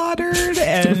getting slaughtered.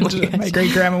 And my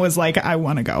great grandma was like, I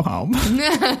want to go home. And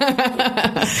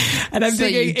I'm so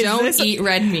thinking, you don't eat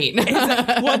red meat.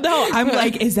 Well, no, I'm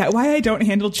like, is that why I don't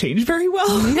handle change very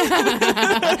well?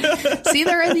 See,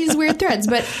 there are these weird threads,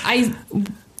 but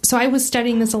So I was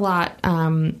studying this a lot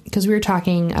because we were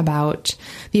talking about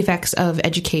the effects of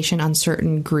education on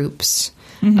certain groups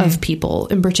of people,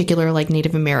 in particular, like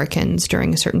Native Americans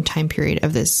during a certain time period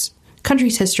of this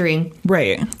country's history.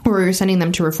 Right. Where we were sending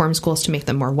them to reform schools to make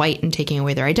them more white and taking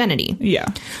away their identity. Yeah.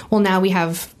 Well, now we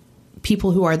have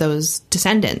people who are those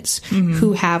descendants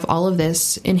who have all of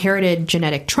this inherited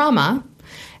genetic trauma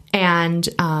and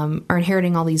are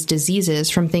inheriting all these diseases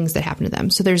from things that happen to them.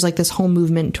 So there's like this whole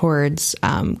movement towards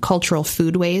cultural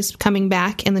foodways coming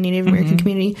back in the Native American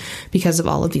community because of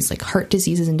all of these like heart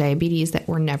diseases and diabetes that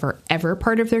were never ever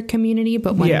part of their community.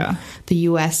 But when the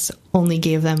U.S. only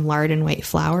gave them lard and white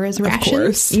flour as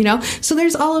rations, you know, so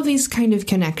there's all of these kind of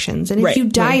connections. And if you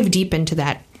dive deep into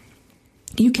that,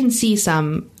 you can see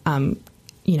some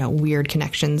you know, weird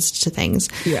connections to things.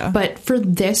 Yeah. But for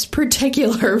this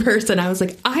particular person, I was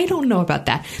like, I don't know about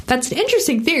that. That's an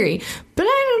interesting theory, but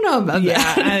I don't know about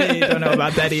that. Yeah, I don't know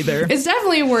about that either. It's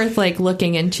definitely worth like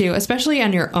looking into, especially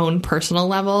on your own personal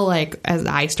level. Like as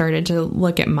I started to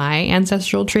look at my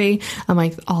ancestral tree, I'm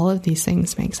like, all of these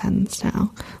things make sense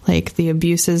now. Like the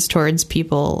abuses towards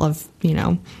people of, you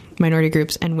know, minority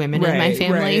groups and women in my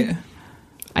family. Right.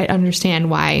 I understand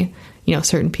why, you know,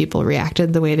 certain people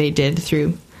reacted the way they did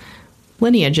through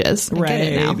lineages. I get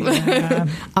it now. Yeah.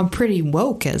 I'm pretty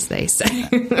woke, as they say.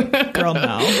 Girl,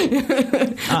 no.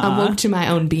 I'm woke to my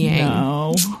own being.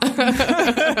 No.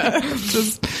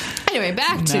 Anyway,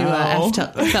 back to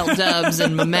Felt Dubs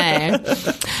and Mamay.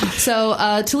 So,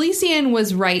 Taliesin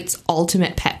was Wright's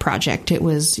ultimate pet project. It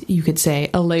was, you could say,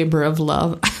 a labor of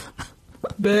love.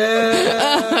 Do you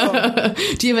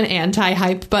have an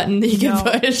anti-hype button that you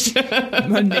can push?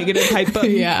 A negative hype button?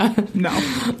 Yeah. No.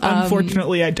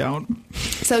 Unfortunately, I don't.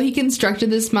 So he constructed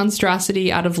this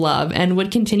monstrosity out of love and would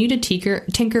continue to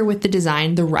tinker with the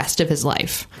design the rest of his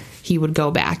life. He would go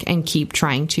back and keep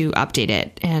trying to update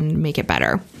it and make it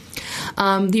better.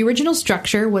 The original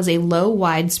structure was a low,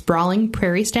 wide, sprawling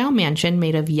prairie-style mansion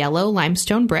made of yellow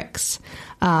limestone bricks.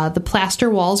 The plaster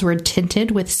walls were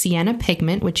tinted with sienna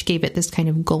pigment, which gave it this kind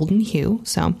of golden hue.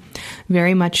 So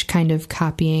very much kind of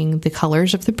copying the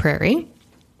colors of the prairie.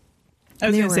 I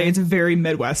was going to say, it's a very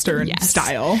Midwestern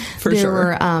style, for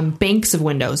sure. There were banks of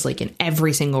windows, like, in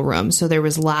every single room. So there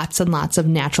was lots and lots of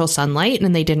natural sunlight,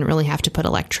 and they didn't really have to put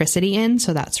electricity in,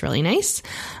 so that's really nice.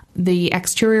 The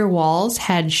exterior walls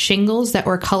had shingles that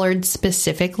were colored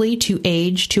specifically to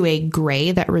age to a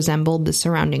gray that resembled the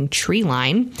surrounding tree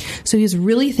line. So he was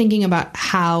really thinking about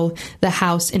how the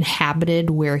house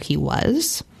inhabited where he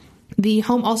was. The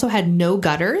home also had no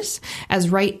gutters, as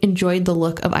Wright enjoyed the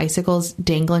look of icicles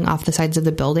dangling off the sides of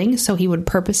the building, so he would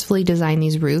purposefully design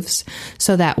these roofs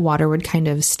so that water would kind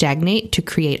of stagnate to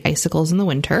create icicles in the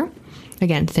winter.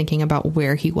 Again, thinking about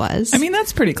where he was. I mean,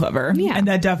 that's pretty clever. Yeah. And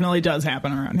that definitely does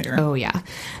happen around here. Oh, yeah.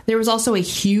 There was also a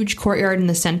huge courtyard in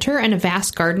the center and a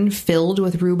vast garden filled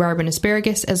with rhubarb and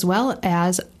asparagus, as well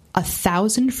as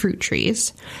 1,000 fruit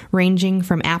trees, ranging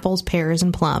from apples, pears,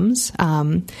 and plums.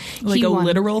 Like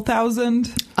literal 1,000?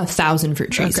 1,000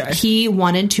 fruit trees. Okay. He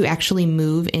wanted to actually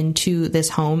move into this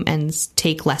home and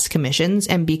take less commissions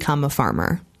and become a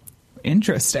farmer.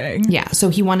 Interesting. Yeah, so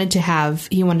he wanted to have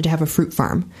a fruit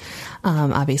farm.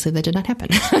 Obviously, that did not happen.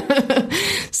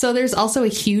 So there's also a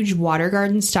huge water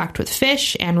garden stocked with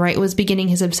fish, and Wright was beginning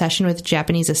his obsession with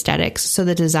Japanese aesthetics. So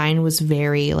the design was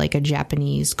very like a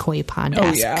Japanese koi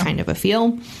pond-esque kind of a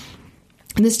feel.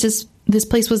 And this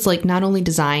place was like not only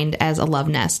designed as a love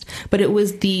nest, but it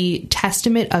was the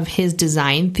testament of his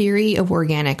design theory of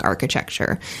organic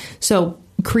architecture. So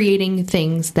creating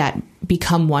things that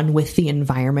become one with the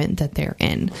environment that they're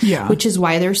in. Yeah. Which is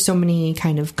why there's so many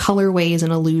kind of colorways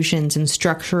and illusions and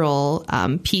structural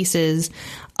pieces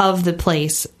of the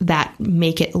place that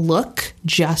make it look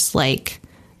just like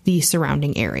the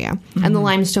surrounding area. Mm-hmm. And the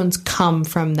limestones come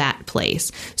from that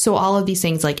place. So all of these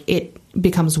things, like, it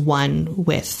becomes one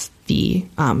with the,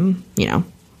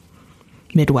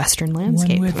 Midwestern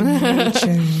landscape. One with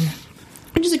nature.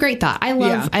 Which is a great thought. I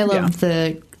love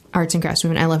the arts and crafts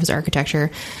movement. I love his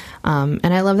architecture. And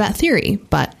I love that theory,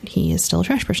 but he is still a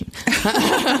trash person.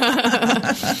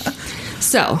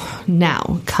 So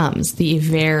now comes the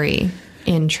very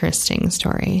interesting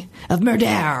story of murder.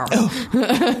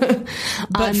 Oh.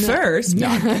 But first, no,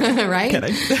 right?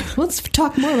 Kidding. Let's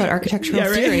talk more about architectural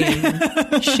theory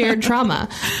and shared trauma.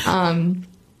 On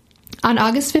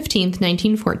August 15th,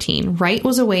 1914, Wright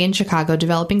was away in Chicago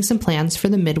developing some plans for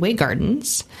the Midway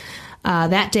Gardens.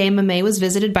 That day, Mamay was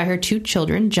visited by her two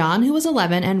children, John, who was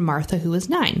 11, and Martha, who was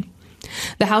 9.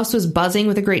 The house was buzzing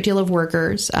with a great deal of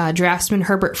workers. Draftsman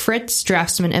Herbert Fritz,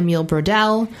 draftsman Emile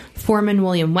Brodel, foreman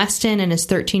William Weston and his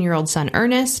 13-year-old son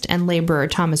Ernest, and laborer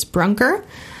Thomas Brunker.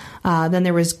 Then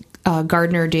there was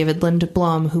gardener David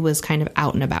Lindblom, who was kind of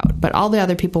out and about. But all the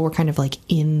other people were kind of like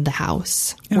in the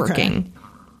house working.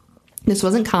 This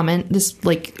wasn't common. This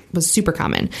was super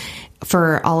common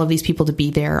for all of these people to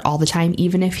be there all the time,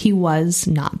 even if he was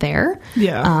not there.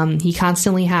 Yeah. He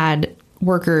constantly had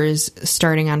workers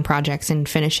starting on projects and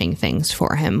finishing things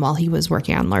for him while he was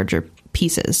working on larger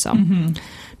pieces. So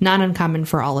not uncommon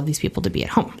for all of these people to be at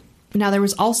home. Now, there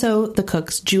was also the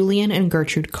cooks, Julian and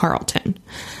Gertrude Carlton.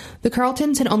 The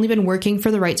Carltons had only been working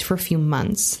for the Wrights for a few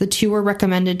months. The two were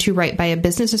recommended to Wright by a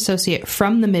business associate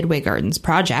from the Midway Gardens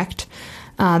project.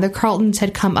 The Carltons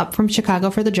had come up from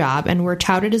Chicago for the job and were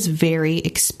touted as very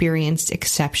experienced,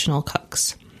 exceptional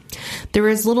cooks. There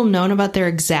is little known about their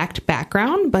exact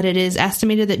background, but it is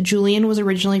estimated that Julian was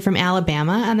originally from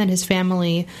Alabama and that his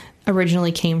family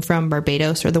originally came from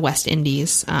Barbados or the West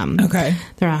Indies. Okay.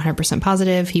 They're not 100%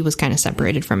 positive. He was kind of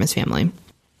separated from his family.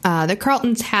 The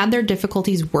Carltons had their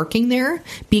difficulties working there.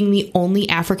 Being the only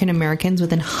African Americans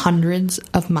within hundreds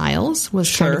of miles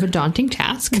was kind of a daunting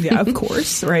task. Yeah, of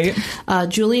course, right.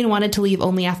 Julian wanted to leave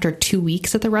only after 2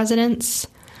 weeks at the residence.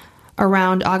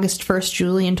 Around August 1st,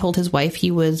 Julian told his wife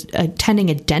he was attending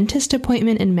a dentist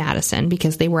appointment in Madison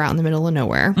because they were out in the middle of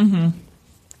nowhere.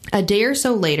 A day or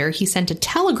so later, he sent a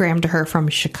telegram to her from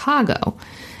Chicago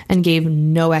and gave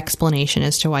no explanation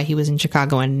as to why he was in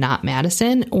Chicago and not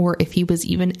Madison, or if he was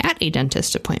even at a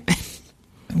dentist appointment.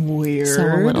 Weird. So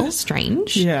a little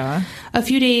strange. Yeah. A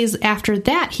few days after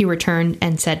that, he returned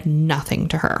and said nothing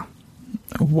to her.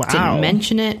 Wow. Didn't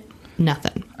mention it,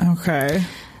 nothing. Okay.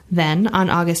 Then, on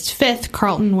August 5th,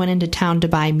 Carlton went into town to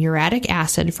buy muriatic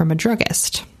acid from a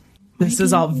druggist. This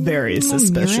is all very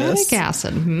suspicious. Muriatic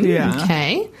acid. Yeah.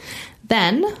 Okay.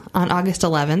 Then, on August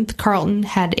 11th, Carlton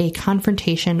had a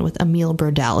confrontation with Emile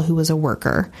Brodel, who was a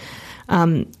worker,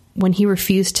 when he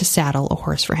refused to saddle a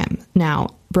horse for him.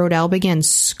 Now, Brodel began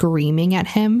screaming at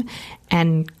him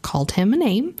and called him a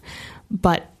name,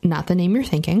 but not the name you're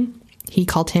thinking. He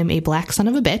called him a black son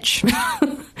of a bitch.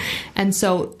 And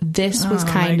so this was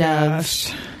kind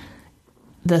of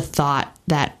the thought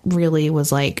that really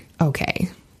was like, okay,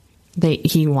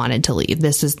 he wanted to leave.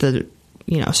 This is the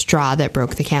straw that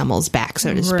broke the camel's back,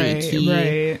 so to speak.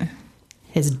 He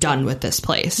is done with this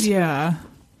place. Yeah.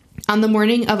 On the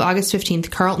morning of August 15th,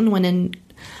 Carlton went in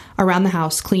around the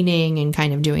house cleaning and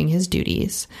kind of doing his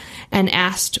duties and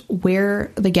asked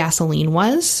where the gasoline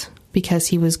was because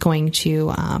he was going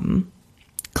to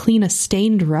clean a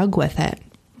stained rug with it.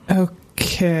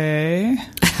 Okay.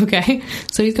 Okay.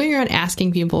 So he's going around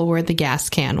asking people where the gas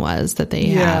can was that they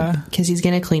have because he's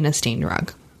going to clean a stained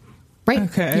rug. Right.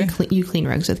 Okay. You clean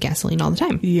rugs with gasoline all the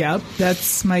time. Yep.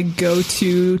 That's my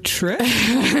go-to trick.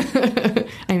 I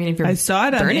mean, if you're I saw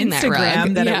it on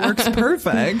Instagram that it works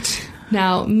perfect.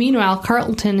 Now, meanwhile,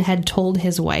 Carlton had told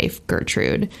his wife,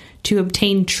 Gertrude, to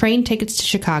obtain train tickets to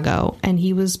Chicago, and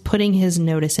he was putting his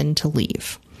notice in to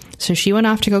leave. So she went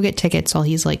off to go get tickets while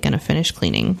he's going to finish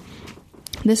cleaning.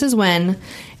 This is when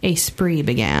a spree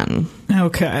began.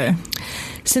 Okay.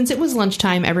 Since it was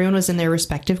lunchtime, everyone was in their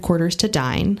respective quarters to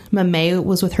dine. Mamie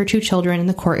was with her 2 children in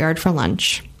the courtyard for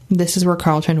lunch. This is where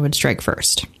Carlton would strike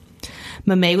first.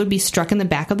 Mamie would be struck in the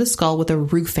back of the skull with a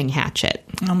roofing hatchet.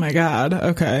 Oh my God.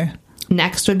 Okay.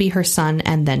 Next would be her son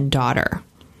and then daughter.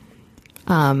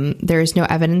 There is no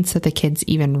evidence that the kids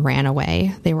even ran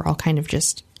away. They were all kind of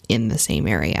just in the same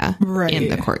area in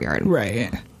the courtyard.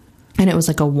 Right. And it was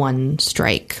like a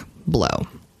 1-strike blow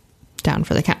down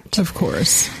for the count. Of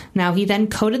course. Now, he then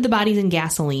coated the bodies in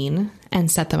gasoline and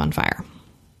set them on fire.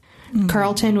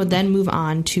 Carlton would then move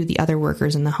on to the other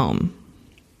workers in the home.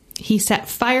 He set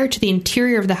fire to the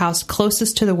interior of the house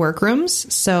closest to the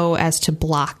workrooms so as to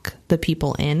block the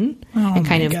people in and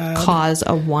kind of cause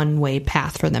a one-way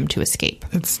path for them to escape.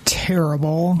 It's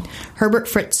terrible. Herbert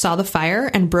Fritz saw the fire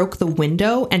and broke the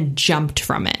window and jumped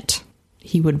from it.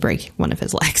 He would break one of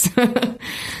his legs.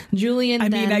 Julian, I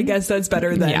mean, I guess that's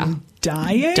better than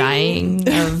dying. Dying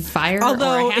of fire.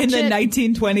 Although or a in the hatchet.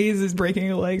 1920s, is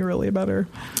breaking a leg really better?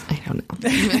 I don't know.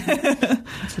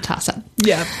 It's a toss-up.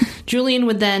 Yeah. Julian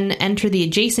would then enter the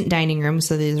adjacent dining room,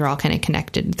 so these are all kind of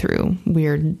connected through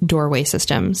weird doorway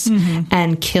systems,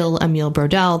 and kill Emile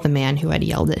Brodel, the man who had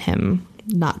yelled at him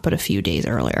not but a few days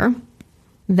earlier.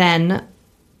 Then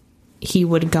he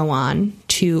would go on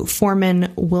to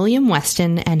foreman William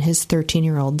Weston and his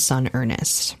 13-year-old son,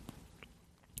 Ernest.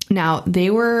 Now, they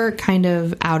were kind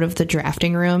of out of the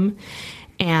drafting room,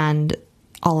 and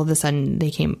all of a sudden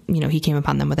he came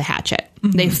upon them with a hatchet.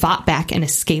 They fought back and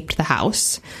escaped the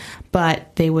house,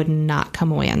 but they would not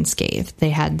come away unscathed. They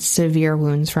had severe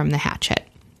wounds from the hatchet.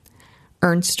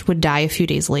 Ernst would die a few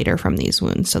days later from these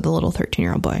wounds, so the little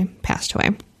 13-year-old boy passed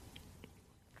away.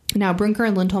 Now, Brinker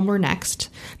and Lindholm were next.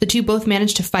 The two both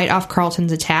managed to fight off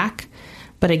Carlton's attack,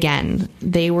 but again,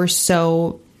 they were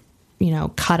so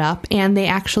cut up, and they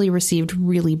actually received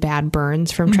really bad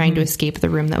burns from trying to escape the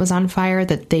room that was on fire,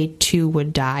 that they too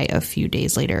would die a few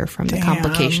days later from the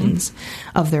complications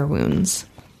of their wounds.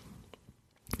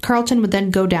 Carlton would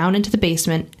then go down into the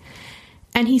basement,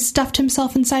 and he stuffed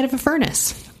himself inside of a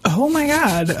furnace. Oh my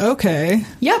God. Okay.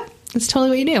 Yep. That's totally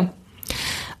what you do.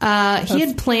 He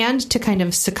had planned to kind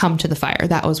of succumb to the fire.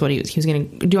 That was what he was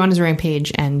going to do on his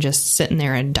rampage and just sit in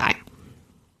there and die.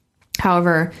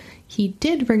 However, he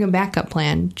did bring a backup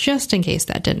plan just in case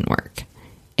that didn't work.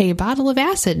 A bottle of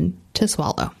acid to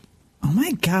swallow. Oh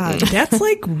my God. That's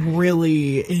like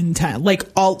really intense. Like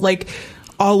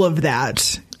all of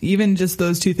that, even just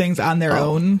those two things on their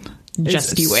own.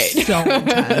 Just you wait. So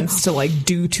intense to like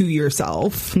do to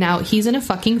yourself. Now, he's in a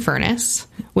fucking furnace,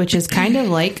 which is kind of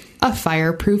like a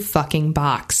fireproof fucking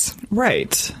box.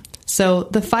 Right. So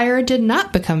the fire did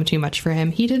not become too much for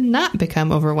him. He did not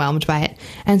become overwhelmed by it.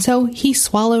 And so he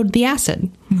swallowed the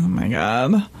acid. Oh my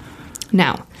God.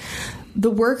 Now, the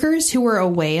workers who were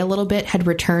away a little bit had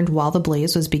returned while the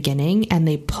blaze was beginning, and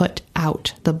they put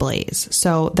out the blaze.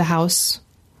 So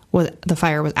the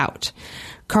fire was out.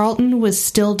 Carlton was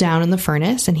still down in the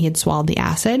furnace, and he had swallowed the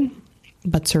acid,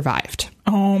 but survived.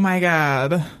 Oh my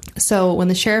God. So when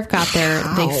the sheriff got there,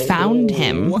 they found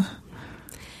him.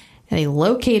 They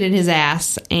located his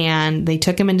ass, and they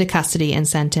took him into custody and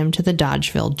sent him to the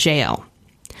Dodgeville jail.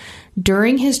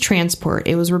 During his transport,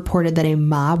 it was reported that a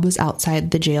mob was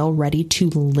outside the jail ready to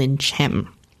lynch him.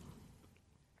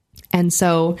 And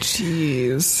so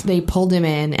they pulled him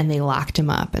in and they locked him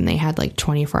up, and they had like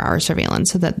 24-hour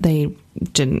surveillance so that they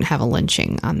didn't have a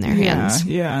lynching on their hands.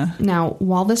 Yeah. Now,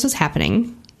 while this was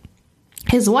happening,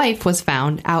 his wife was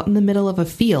found out in the middle of a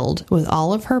field with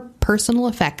all of her personal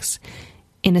effects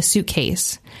in a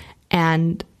suitcase.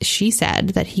 And she said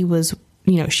that he was,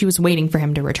 she was waiting for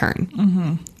him to return.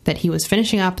 Mm-hmm. That he was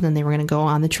finishing up and then they were going to go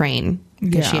on the train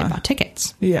because she had bought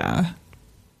tickets. Yeah.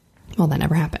 Well, that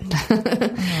never happened.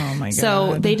 Oh, my God.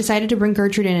 So they decided to bring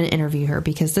Gertrude in and interview her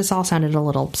because this all sounded a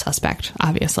little suspect,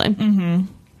 obviously. Mm-hmm.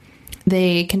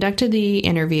 They conducted the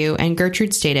interview, and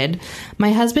Gertrude stated,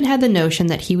 "My husband had the notion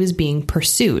that he was being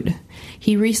pursued.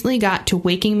 He recently got to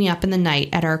waking me up in the night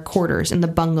at our quarters in the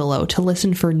bungalow to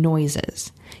listen for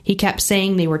noises. He kept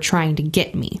saying they were trying to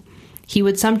get me. He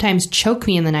would sometimes choke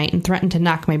me in the night and threaten to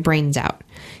knock my brains out.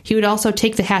 He would also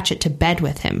take the hatchet to bed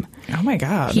with him. Oh, my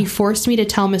God. He forced me to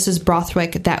tell Mrs.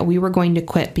 Brothwick that we were going to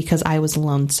quit because I was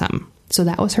lonesome." So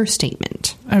that was her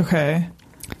statement. Okay.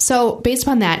 So based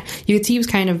upon that, you could see he was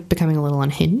kind of becoming a little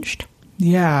unhinged.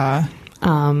 Yeah.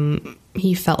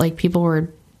 He felt like people were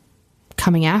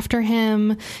coming after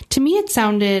him. To me, it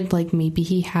sounded like maybe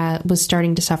he was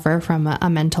starting to suffer from a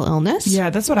mental illness. Yeah,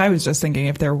 that's what I was just thinking,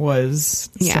 if there was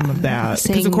some of that.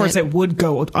 Because, of course, it would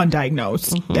go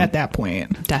undiagnosed at that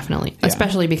point. Definitely. Yeah.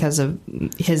 Especially because of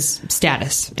his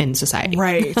status in society.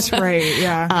 Right,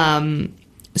 yeah.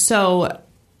 So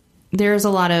there's a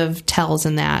lot of tells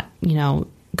in that,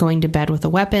 going to bed with a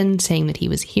weapon, saying that he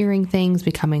was hearing things,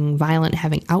 becoming violent,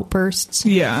 having outbursts.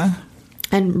 Yeah.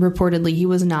 And reportedly, he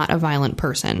was not a violent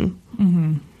person.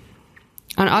 Mm-hmm.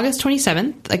 On August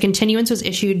 27th, a continuance was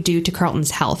issued due to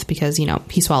Carlton's health because,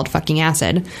 he swallowed fucking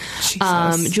acid.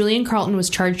 Julian Carlton was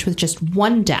charged with just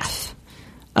one death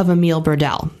of Emile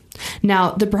Brodel.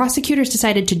 Now, the prosecutors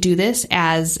decided to do this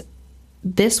as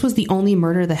this was the only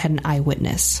murder that had an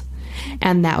eyewitness.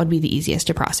 And that would be the easiest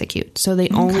to prosecute. So they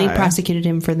only prosecuted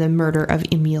him for the murder of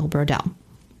Emile Brodel.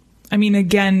 I mean,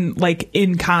 again, like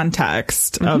in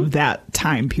context of that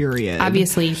time period.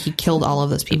 Obviously, he killed all of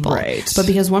those people. Right. But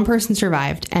because one person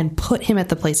survived and put him at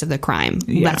the place of the crime,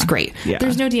 that's great. Yeah.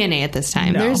 There's no DNA at this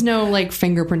time. No. There's no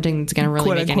fingerprinting that's going to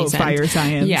really make any sense. Fire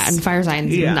science. Yeah, and fire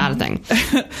science is not a thing.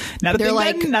 Not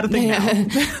a thing now.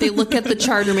 They look at the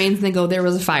charred remains and they go, there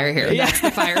was a fire here. That's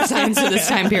the fire science of this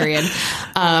time period.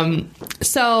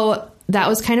 So that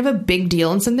was kind of a big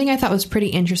deal and something I thought was pretty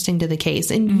interesting to the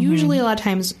case. And usually a lot of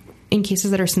times in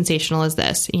cases that are sensational as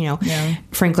this,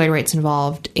 Frank Lloyd Wright's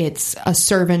involved. It's a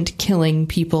servant killing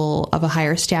people of a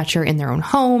higher stature in their own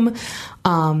home.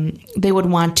 They would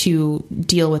want to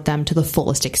deal with them to the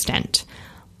fullest extent.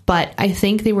 But I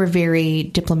think they were very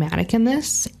diplomatic in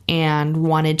this and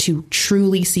wanted to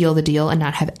truly seal the deal and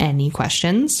not have any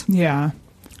questions. Yeah.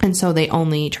 And so they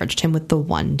only charged him with the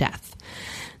one death.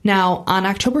 Now, on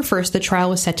October 1st, the trial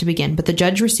was set to begin, but the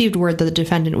judge received word that the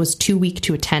defendant was too weak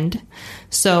to attend.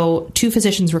 So 2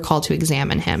 physicians were called to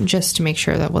examine him just to make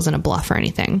sure that wasn't a bluff or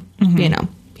anything.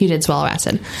 Mm-hmm. He did swallow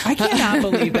acid. I cannot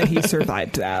believe that he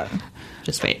survived that.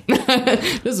 Just wait.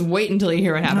 Just wait until you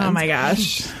hear what happens. Oh, my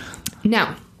gosh.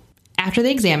 Now, after they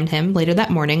examined him later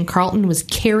that morning, Carlton was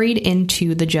carried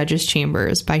into the judge's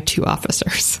chambers by 2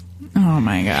 officers. Oh, Oh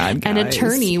my God, guys. An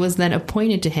attorney was then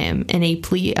appointed to him, and a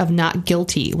plea of not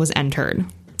guilty was entered.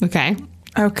 Okay.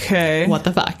 What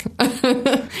the fuck?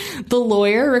 The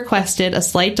lawyer requested a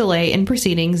slight delay in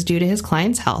proceedings due to his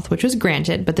client's health, which was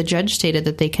granted, but the judge stated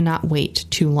that they cannot wait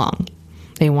too long.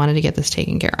 They wanted to get this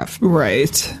taken care of.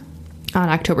 Right. On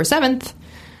October 7th,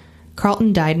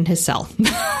 Carlton died in his cell.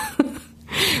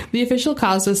 The official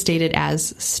cause was stated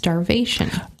as starvation.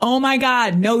 Oh my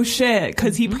God, no shit.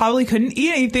 Because he probably couldn't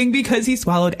eat anything because he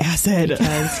swallowed acid.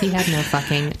 Because he had no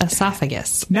fucking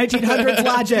esophagus. 1900's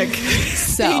logic.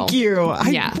 So, thank you.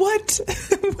 Yeah. What?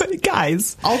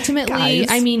 Guys. Ultimately,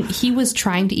 I mean, he was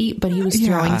trying to eat, but he was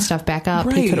throwing stuff back up.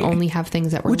 Right. He could only have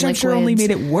things that were Which liquids. I'm sure only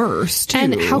made it worse, too.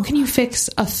 And how can you fix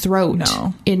a throat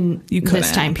in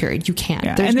this time period? You can't.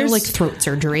 Yeah. There's no, like, throat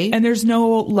surgery. And there's no,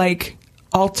 like,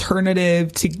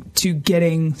 alternative to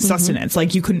getting sustenance.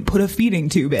 Like, you couldn't put a feeding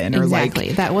tube in. Or exactly.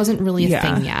 Like, that wasn't really a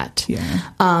thing yet.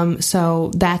 Yeah.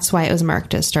 So that's why it was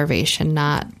marked as starvation,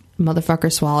 not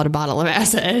motherfucker swallowed a bottle of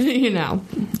acid, you know.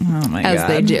 Oh my as God.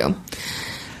 they do.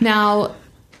 Now,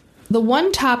 the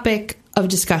one topic of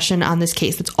discussion on this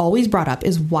case that's always brought up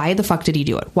is why the fuck did he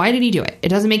do it? Why did he do it? It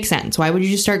doesn't make sense. Why would you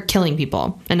just start killing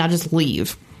people and not just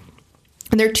leave?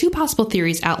 And there are two possible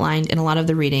theories outlined in a lot of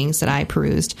the readings that I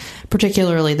perused,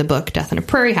 particularly the book Death in a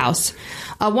Prairie House.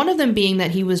 One of them being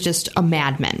that he was just a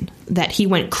madman, that he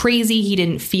went crazy. He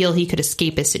didn't feel he could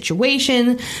escape his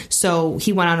situation. So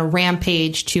he went on a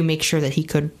rampage to make sure that he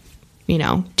could, you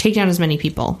know, take down as many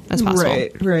people as possible.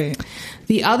 Right.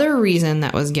 The other reason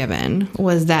that was given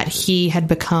was that he had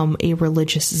become a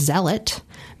religious zealot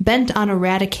bent on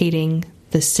eradicating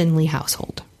the Sinley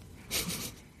household.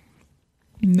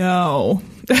 No.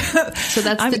 So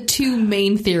that's the two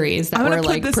main theories that were like proposed.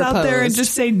 I'm going to put this out there and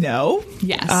just say no.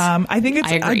 Yes. I think it's,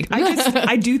 I agree.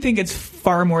 I do think it's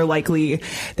far more likely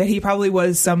that he probably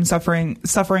was suffering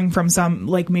from some,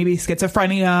 like, maybe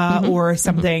schizophrenia or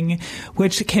something,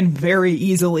 which can very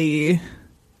easily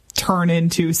turn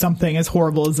into something as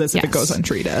horrible as this if it goes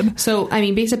untreated. So, I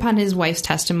mean, based upon his wife's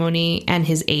testimony and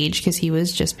his age, because he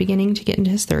was just beginning to get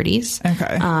into his 30s.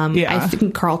 Okay. I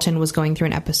think Carlton was going through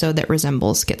an episode that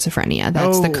resembles schizophrenia.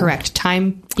 That's the correct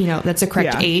time. You know, that's the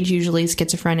correct age. Usually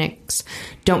schizophrenics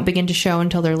don't begin to show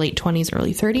until their late 20s,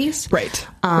 early 30s. Right.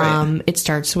 It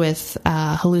starts with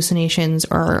hallucinations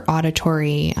or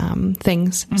auditory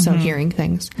things. So hearing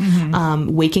things.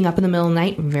 Waking up in the middle of the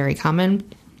night, very common.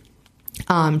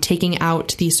 Taking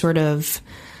out these sort of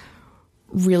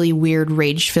really weird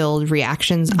rage-filled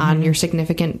reactions on your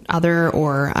significant other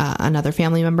or another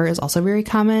family member is also very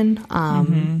common.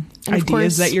 And ideas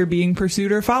course, that you're being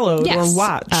pursued or followed or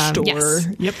watched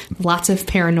lots of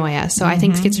paranoia. So I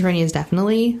think schizophrenia is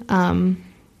definitely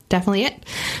it.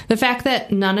 The fact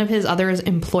that none of his other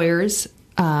employers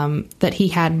that he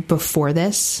had before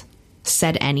this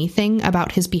said anything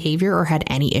about his behavior or had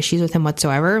any issues with him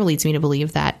whatsoever leads me to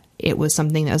believe that it was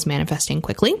something that was manifesting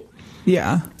quickly.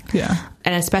 Yeah.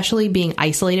 And especially being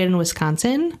isolated in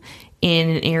Wisconsin in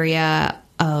an area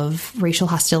of racial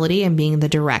hostility and being the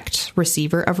direct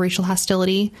receiver of racial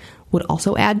hostility would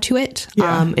also add to it.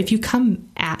 Yeah. If you come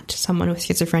at someone with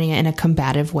schizophrenia in a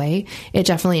combative way, it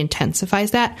definitely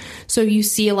intensifies that. So you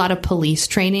see a lot of police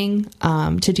training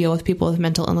to deal with people with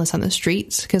mental illness on the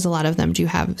streets because a lot of them do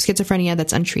have schizophrenia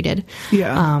that's untreated.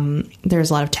 Yeah. There's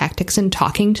a lot of tactics in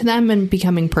talking to them and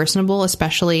becoming personable,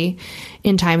 especially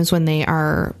in times when they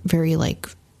are very like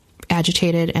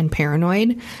agitated and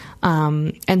paranoid.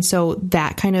 And so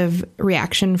that kind of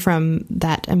reaction from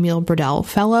that Emile Burdell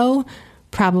fellow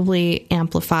probably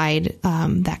amplified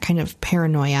that kind of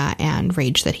paranoia and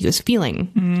rage that he was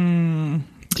feeling.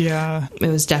 Yeah. It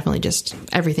was definitely just,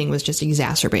 everything was just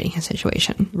exacerbating his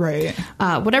situation. Right.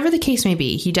 Whatever the case may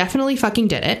be, he definitely fucking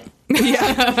did it.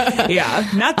 Yeah.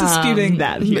 Not disputing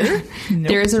that here. Nope.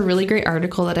 There is a really great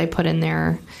article that I put in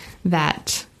there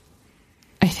that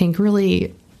I think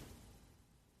really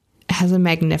has a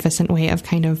magnificent way of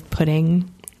kind of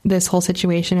putting this whole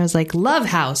situation. It was like, Love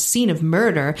House, scene of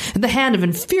murder at the hand of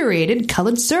infuriated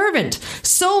colored servant,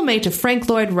 soulmate of Frank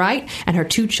Lloyd Wright and her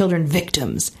 2 children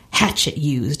victims, hatchet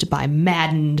used by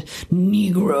maddened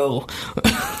Negro.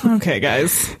 Okay,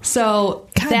 guys. So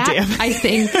I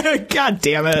think God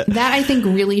damn it. That I think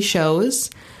really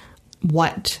shows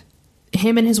what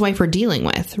him and his wife were dealing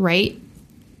with, right?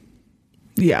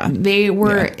 Yeah. They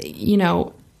were, you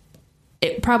know,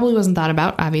 it probably wasn't thought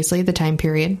about, obviously, the time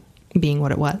period being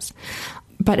what it was.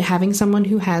 But having someone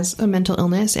who has a mental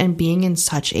illness and being in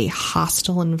such a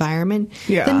hostile environment,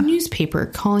 the newspaper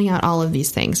calling out all of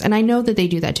these things. And I know that they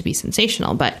do that to be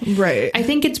sensational, but I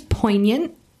think it's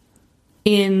poignant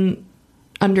in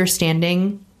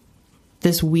understanding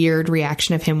this weird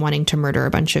reaction of him wanting to murder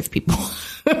a bunch of people.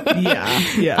 Yeah.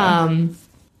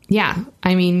 Yeah.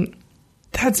 I mean,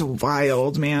 that's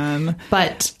wild, man.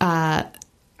 But I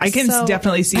can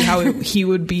definitely see how he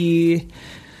would be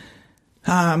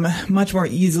much more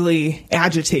easily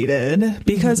agitated,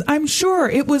 because I'm sure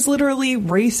it was literally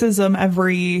racism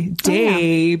every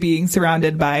day, being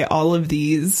surrounded by all of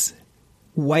these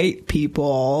white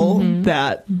people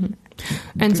that...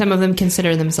 And some of them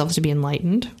consider themselves to be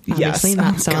enlightened. Obviously,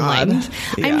 not so enlightened.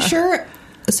 Yeah. I'm sure.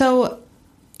 So,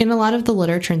 in a lot of the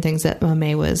literature and things that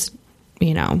Monet was,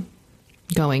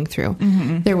 going through,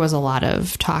 there was a lot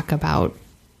of talk about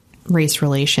race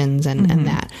relations and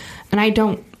that. And I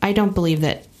don't believe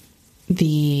that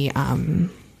the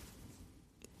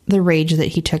rage that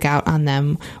he took out on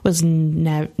them was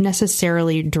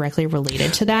necessarily directly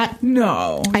related to that.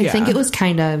 No, I think it was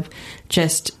kind of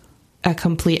just a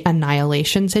complete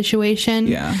annihilation situation.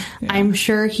 Yeah. I'm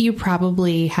sure he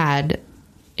probably had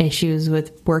issues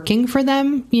with working for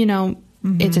them.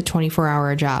 It's a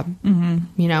 24-hour job.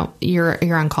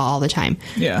 You're on call all the time.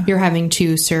 Yeah. You're having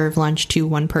to serve lunch to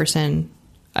one person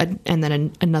and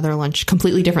then another lunch,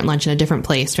 completely different lunch in a different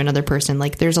place to another person.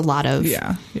 Like, there's a lot of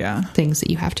things that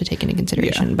you have to take into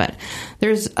consideration. Yeah. But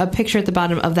there's a picture at the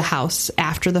bottom of the house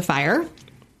after the fire.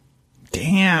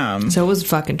 Damn. So it was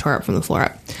fucking tore up from the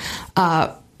floor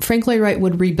up. Frank Lloyd Wright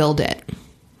would rebuild it.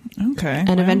 Okay.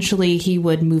 And eventually he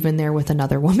would move in there with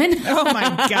another woman. Oh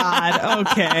my God.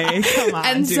 Okay. Come on,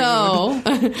 and dude. So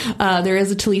there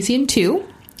is a Taliesin 2.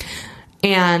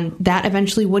 And that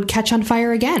eventually would catch on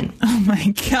fire again. Oh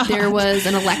my God. There was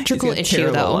an electrical issue,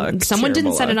 though. Someone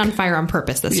didn't set it on fire on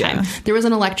purpose this time. There was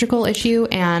an electrical issue,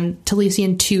 and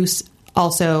Taliesin 2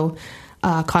 also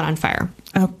caught on fire.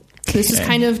 Okay. This is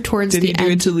kind of towards the end. Did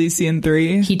he do a Taliesin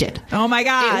 3? He did. Oh my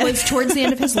God. It was towards the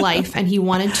end of his life, and he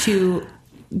wanted to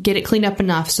get it cleaned up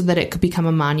enough so that it could become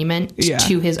a monument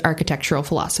to his architectural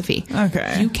philosophy.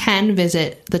 Okay. You can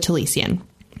visit the Taliesin.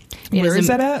 Where is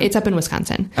that at? It's up in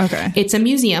Wisconsin. Okay. It's a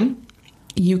museum.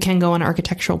 You can go on an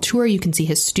architectural tour. You can see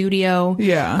his studio.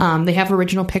 Yeah. They have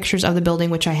original pictures of the building,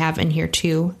 which I have in here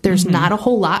too. There's not a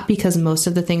whole lot because most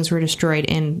of the things were destroyed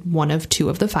in one of two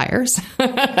of the fires.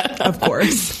 Of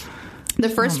course. The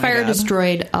first fire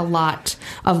destroyed a lot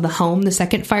of the home. The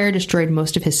second fire destroyed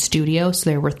most of his studio, so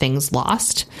there were things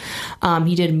lost.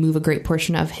 He did move a great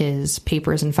portion of his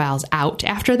papers and files out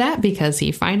after that because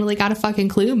he finally got a fucking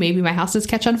clue. Maybe my houses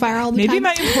catch on fire all the time. Maybe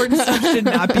my important stuff should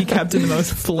not be kept in the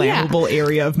most flammable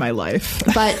area of my life.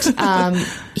 But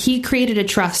he created a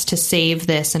trust to save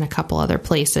this in a couple other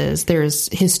places. There's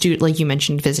his studio, like you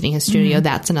mentioned, visiting his studio.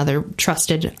 That's another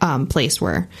trusted place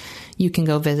where you can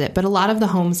go visit. But a lot of the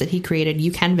homes that he created,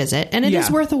 you can visit. And it is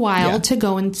worth a while to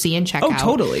go and see and check out. Oh,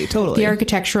 totally. The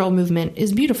architectural movement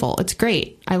is beautiful. It's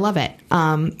great. I love it.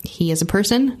 He as a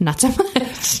person, not so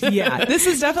much. Yeah. This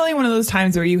is definitely one of those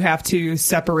times where you have to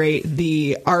separate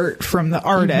the art from the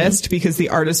artist because the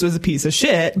artist was a piece of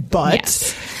shit,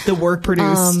 but the work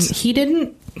produced... he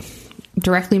didn't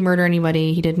directly murder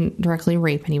anybody. He didn't directly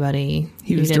rape anybody.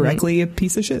 He was directly a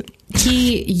piece of shit.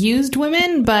 He used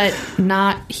women, but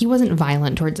he wasn't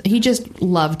violent towards, he just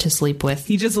loved to sleep with.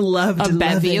 He just loved a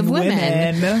bevy of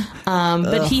women. Ugh.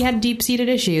 But he had deep-seated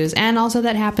issues. And also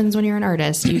that happens when you're an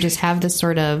artist. You just have this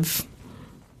sort of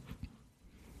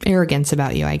arrogance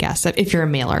about you, I guess. If you're a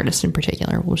male artist in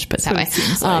particular, we'll just put it that way.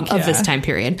 Of this time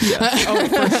period. Yeah.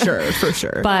 Oh, for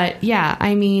sure. But yeah,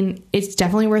 I mean, it's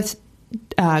definitely worth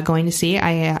going to see.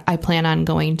 I plan on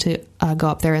going to go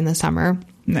up there in the summer.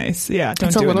 Nice. Yeah.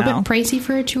 It's a little bit pricey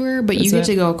for a tour, but you get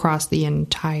to go across the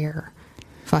entire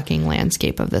fucking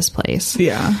landscape of this place.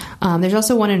 Yeah. There's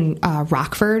also one in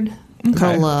Rockford,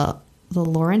 the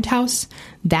Laurent House.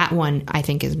 That one I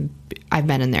think I've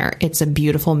been in there. It's a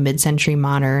beautiful mid-century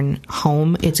modern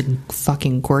home. It's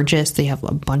fucking gorgeous. They have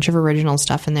a bunch of original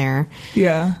stuff in there.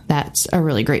 Yeah. That's a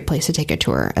really great place to take a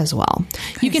tour as well.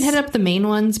 Nice. You can hit up the main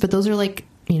ones, but those are like,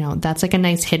 that's like a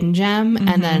nice hidden gem.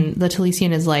 And then the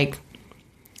Taliesin is like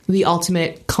the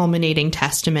ultimate culminating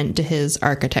testament to his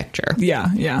architecture.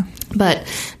 Yeah. But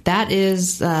that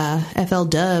is FL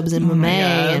Dubs and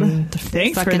Monet and the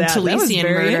Thanks fucking for that. Taliesin That was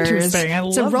very murders. interesting. I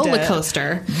It's a loved roller it.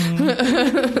 coaster.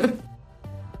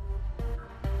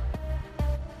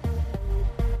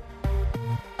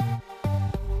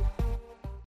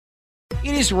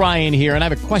 It is Ryan here, and I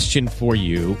have a question for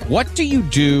you. What do you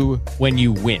do when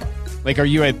you win? Like, are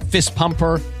you a fist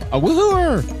pumper? A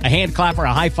woohooer, a hand clapper,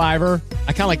 a high fiver.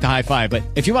 I kind of like the high five, but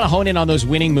if you want to hone in on those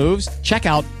winning moves, check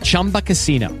out Chumba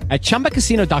Casino. At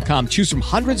ChumbaCasino.com, choose from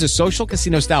hundreds of social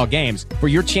casino style games for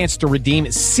your chance to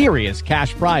redeem serious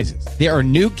cash prizes. There are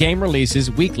new game releases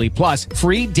weekly, plus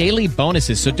free daily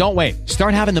bonuses. So don't wait.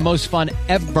 Start having the most fun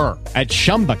ever at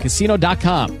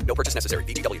ChumbaCasino.com. No purchase necessary.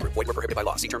 VGW. Void where prohibited by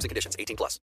law. See terms and conditions.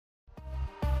 18+.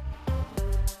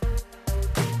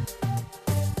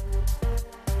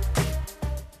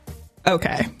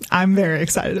 Okay, I'm very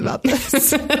excited about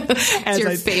this. It's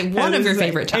one of your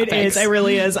favorite topics. It is. It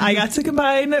really is. I got to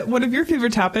combine one of your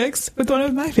favorite topics with one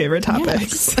of my favorite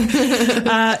topics.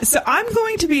 Yes. So I'm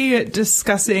going to be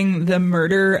discussing the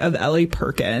murder of Ellie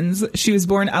Perkins. She was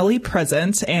born Ellie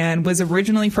Present and was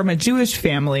originally from a Jewish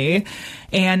family.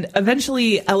 And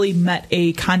eventually Ellie met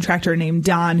a contractor named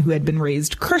Don who had been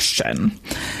raised Christian.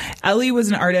 Ellie was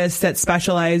an artist that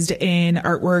specialized in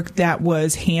artwork that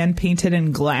was hand painted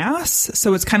in glass.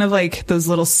 So it's kind of like those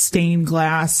little stained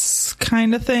glass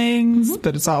kind of things,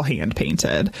 but it's all hand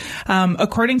painted.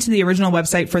 According to the original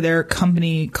website for their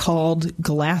company called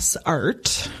Glass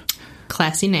Art.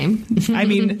 Classy name. I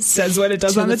mean, says what it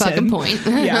does on the tin. Point.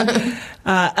 Yeah.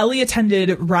 Ellie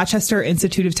attended Rochester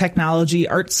Institute of Technology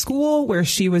Art School, where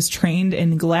she was trained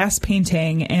in glass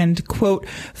painting and, quote,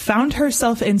 found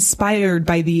herself inspired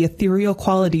by the ethereal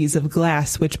qualities of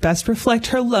glass, which best reflect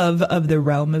her love of the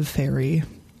realm of fairy.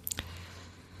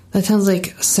 That sounds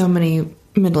like so many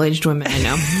middle-aged women I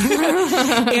know.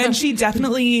 And she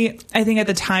definitely, I think at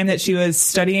the time that she was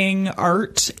studying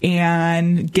art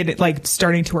and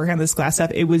starting to work on this glass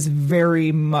stuff, it was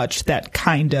very much that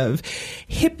kind of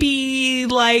hippie,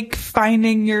 like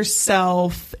finding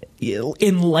yourself,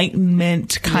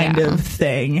 enlightenment kind of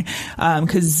thing.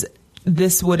 'Cause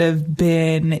this would have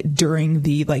been during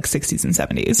the 60s and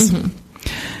 70s. Mm-hmm.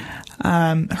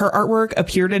 Her artwork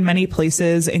appeared in many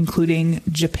places, including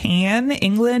Japan,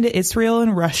 England, Israel,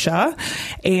 and Russia.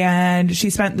 And she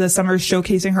spent the summers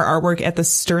showcasing her artwork at the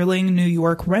Sterling, New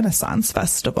York Renaissance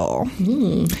Festival.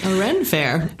 A Ren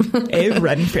Fair. A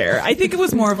Ren Fair. I think it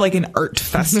was more of like an art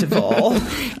festival.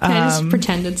 Can I just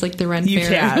pretend it's like the Ren Fair? You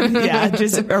can. Yeah,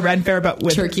 just a Ren Fair, but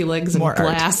with turkey legs and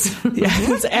glass. Yeah,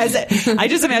 I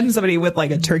just imagine somebody with like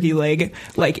a turkey leg,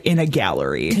 like in a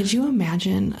gallery. Could you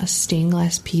imagine a stained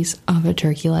glass piece of a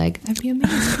turkey leg? That'd be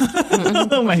amazing.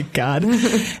 Oh my God.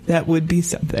 That would be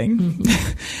something.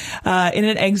 Mm-hmm. In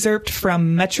an excerpt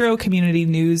from Metro Community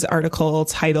News article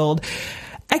titled,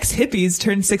 "Ex-hippies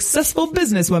Turn Successful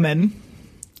Businesswomen."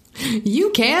 You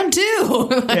can too.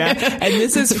 Yeah. And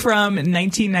this is from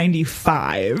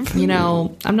 1995. You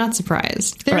know, I'm not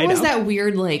surprised. There was that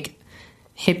weird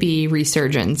hippie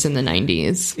resurgence in the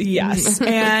 90s. Yes.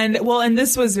 And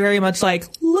this was very much like,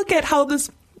 look at how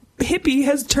this hippie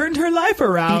has turned her life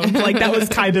around. That was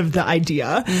kind of the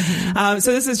idea. Mm-hmm.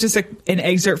 So this is just an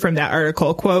excerpt from that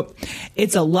article. Quote,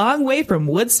 "It's a long way from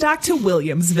Woodstock to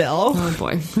Williamsville." Oh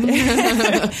boy.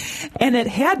 And it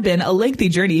had been a lengthy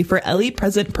journey for Ellie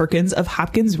Present Perkins of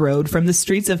Hopkins Road from the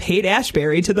streets of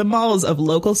Haight-Ashbury to the malls of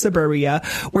local suburbia,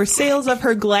 where sales of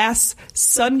her glass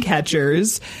sun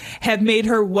catchers have made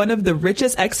her one of the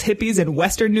richest ex-hippies in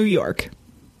Western New York.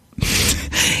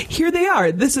 "Here they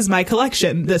are. This is my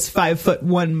collection," this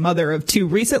 5'1" mother of two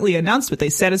recently announced with a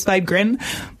satisfied grin,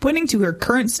 pointing to her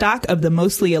current stock of the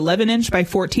mostly 11-inch by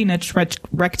 14-inch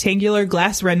rectangular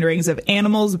glass renderings of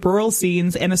animals, rural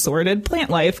scenes, and assorted plant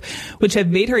life, which have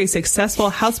made her a successful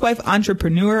housewife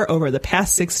entrepreneur over the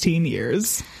past 16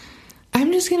 years.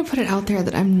 I'm just going to put it out there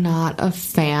that I'm not a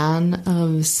fan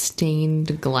of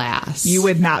stained glass. You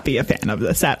would not be a fan of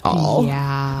this at all.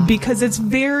 Yeah. Because it's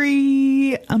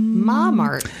very... mom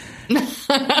art.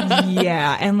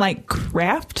 Yeah, and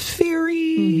craft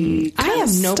fairy. I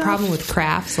have no problem with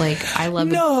crafts. I love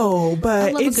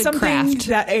but it's something craft,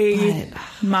 that a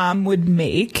mom would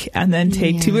make and then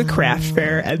take to a craft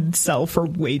fair and sell for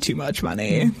way too much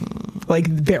money. Mm-hmm.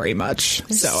 Very much.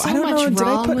 There's so I don't know. Did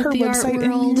I put her website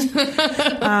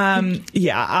in?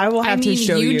 Yeah, I will have to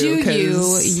show you.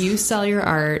 You sell your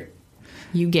art,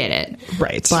 you get it,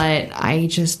 right? But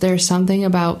there's something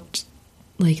about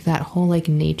that whole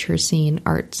nature scene,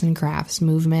 arts and crafts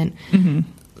movement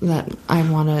that I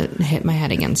want to hit my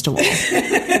head against a wall.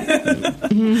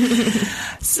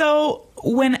 So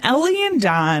when Ellie and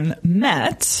Don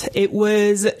met, it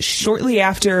was shortly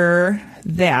after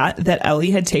that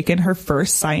Ellie had taken her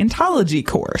first Scientology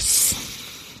course.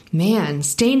 Man,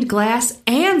 stained glass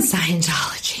and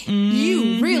Scientology. Mm-hmm.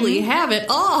 You really have it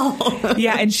all.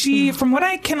 Yeah, and she, from what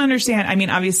I can understand,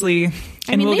 obviously...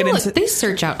 And they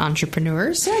search out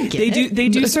entrepreneurs. So I get it. They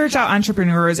do search out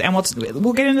entrepreneurs, and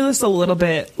we'll get into this a little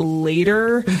bit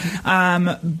later.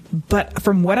 But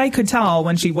from what I could tell,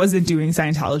 when she wasn't doing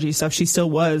Scientology stuff, she still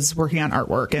was working on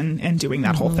artwork and doing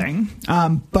that whole thing.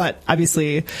 But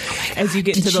obviously, as you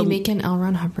get into she make an L.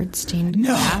 Ron Hubbard stained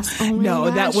glass? Oh my no,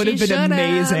 gosh, that would have been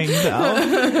amazing,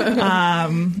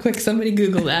 though. Quick, somebody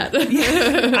Google that.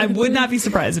 I would not be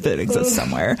surprised if it exists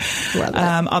somewhere.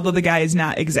 Although the guy is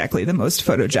not exactly the most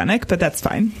photogenic, but that's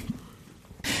fine.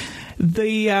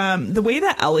 The way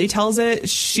that Ellie tells it,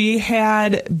 she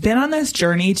had been on this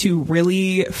journey to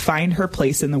really find her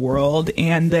place in the world,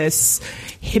 and this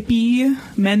hippie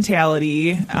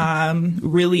mentality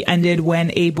really ended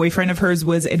when a boyfriend of hers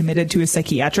was admitted to a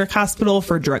psychiatric hospital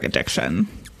for drug addiction.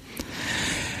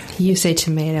 You say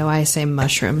tomato, I say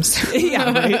mushrooms.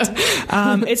 Yeah,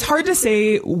 right. It's hard to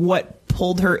say what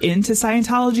pulled her into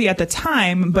Scientology at the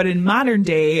time, but in modern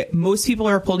day, most people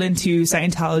are pulled into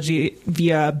Scientology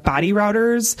via body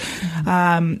routers,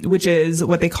 which is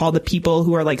what they call the people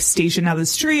who are like stationed on the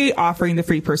street offering the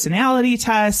free personality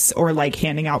tests or like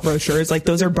handing out brochures. Like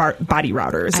those are body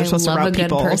routers. They're supposed to route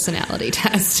people. I love a good personality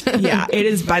test. Yeah, it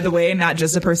is, by the way, not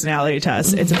just a personality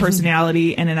test. It's a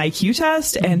personality and an IQ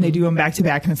test, and they do them back to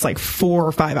back, and it's like 4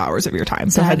 or 5 hours of your time.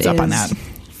 So heads up on that.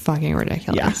 Fucking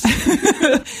ridiculous.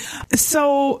 Yeah.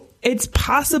 So it's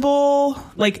possible,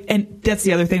 like, and that's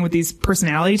the other thing with these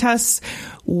personality tests.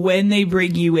 When they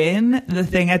bring you in, the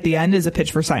thing at the end is a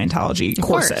pitch for Scientology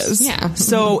courses. Yeah.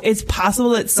 So it's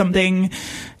possible that something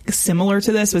similar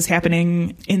to this was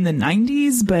happening in the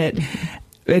 90s, but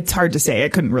it's hard to say. I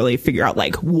couldn't really figure out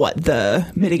like what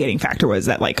the mitigating factor was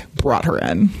that like brought her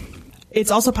in.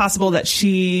 It's also possible that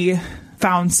she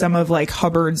found some of like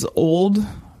Hubbard's old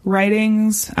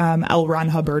writings. L. Ron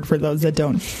Hubbard, for those that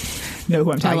don't know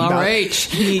who I'm talking about.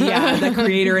 The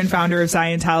creator and founder of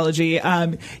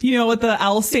Scientology. You know what the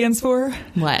L stands for?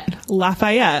 What?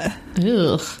 Lafayette.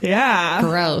 Ugh. Yeah.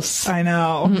 Gross. I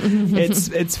know.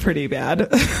 It's pretty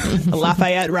bad.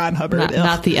 Lafayette Ron Hubbard.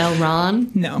 Not the L.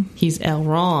 Ron? No. He's L.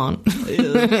 Ron.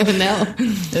 No.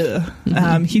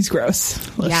 He's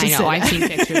gross. I know. I've seen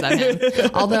pictures of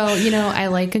him. Although, I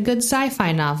like a good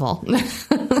sci-fi novel.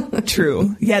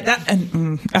 True. Yeah,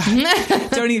 that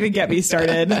don't even get me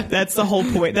started. That's the whole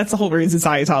point. That's the whole reason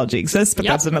Scientology exists, but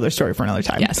that's another story for another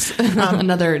time. Yes.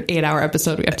 Another 8-hour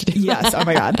episode we have to do. Yes. Oh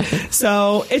my God.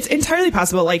 So it's entirely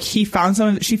possible. Like she found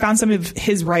some of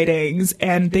his writings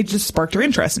and they just sparked her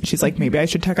interest. And she's like, maybe I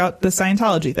should check out the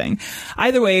Scientology thing.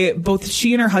 Either way, both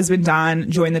she and her husband,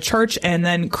 Don, joined the church and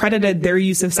then credited their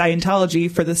use of Scientology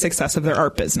for the success of their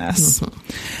art business.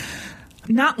 Mm-hmm.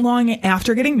 Not long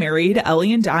after getting married,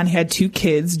 Ellie and Don had 2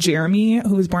 kids, Jeremy,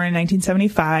 who was born in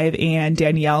 1975, and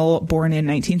Danielle, born in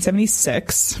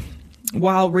 1976.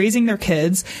 While raising their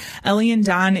kids, Ellie and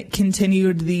Don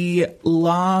continued the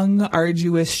long,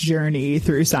 arduous journey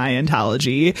through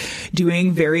Scientology,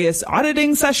 doing various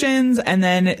auditing sessions, and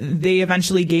then they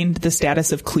eventually gained the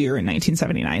status of clear in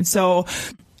 1979. So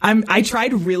I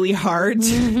tried really hard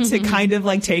to kind of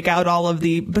like take out all of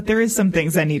but there is some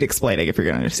things that need explaining if you're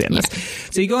going to understand this.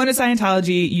 So you go into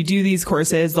Scientology, you do these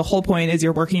courses. The whole point is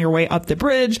you're working your way up the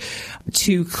bridge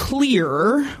to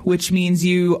clear, which means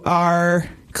you are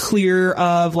clear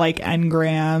of like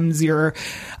engrams. You're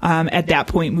at that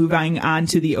point moving on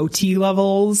to the OT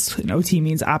levels. And OT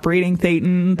means operating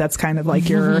thetan. That's kind of like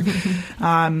your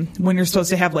when you're supposed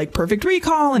to have like perfect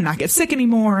recall and not get sick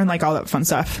anymore and like all that fun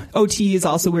stuff. OT is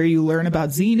also where you learn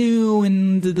about Xenu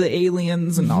and the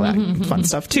aliens and all that fun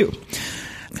stuff too.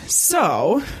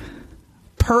 So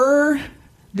per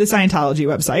the Scientology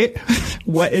website,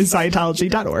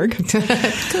 whatiscientology.org.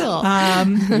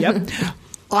 Cool. Yep.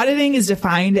 Auditing is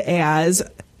defined as,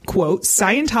 quote,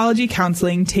 Scientology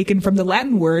counseling taken from the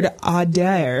Latin word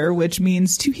audere, which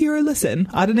means to hear or listen.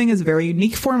 Auditing is a very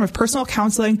unique form of personal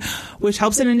counseling, which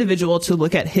helps an individual to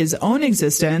look at his own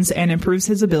existence and improves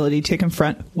his ability to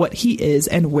confront what he is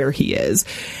and where he is.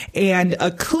 And a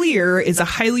clear is a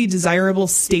highly desirable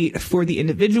state for the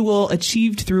individual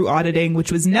achieved through auditing,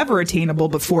 which was never attainable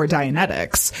before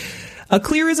Dianetics. A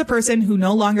clear is a person who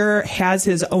no longer has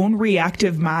his own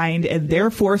reactive mind and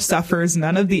therefore suffers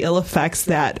none of the ill effects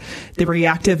that the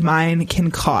reactive mind can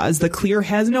cause. The clear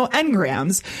has no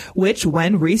engrams, which,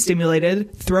 when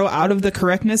re-stimulated, throw out of the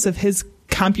correctness of his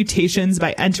computations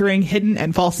by entering hidden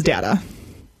and false data.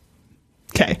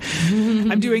 Okay.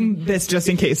 I'm doing this just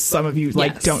in case some of you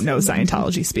don't know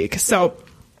Scientology speak. So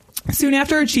Soon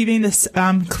after achieving this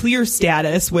clear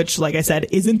status, which, like I said,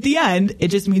 isn't the end, it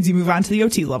just means you move on to the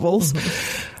OT levels.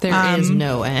 There is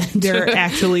no end. There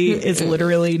actually is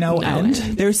literally no end.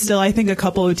 There's still, I think, a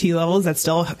couple OT levels that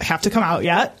still have to come out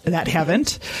yet that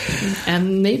haven't.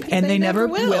 And they never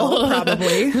will.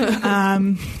 Probably.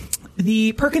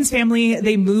 The Perkins family,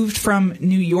 they moved from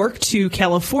New York to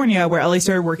California, where Ellie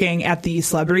started working at the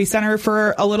Celebrity Center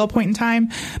for a little point in time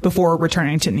before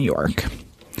returning to New York.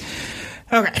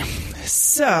 Okay,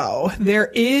 so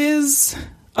there is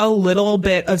a little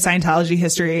bit of Scientology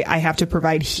history I have to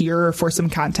provide here for some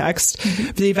context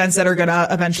for the events that are going to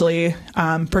eventually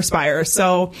perspire.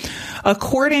 So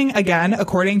according to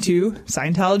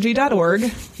Scientology.org,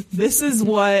 this is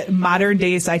what modern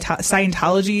day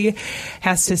Scientology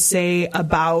has to say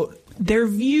about their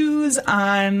views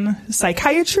on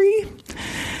psychiatry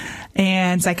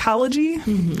and psychology.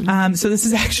 So this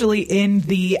is actually in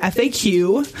the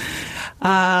FAQ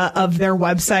of their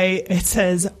website. It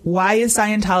says, why is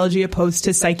Scientology opposed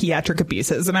to psychiatric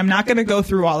abuses? And I'm not going to go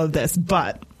through all of this,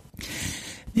 but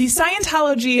the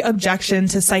Scientology objection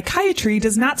to psychiatry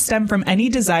does not stem from any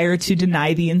desire to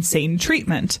deny the insane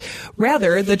treatment.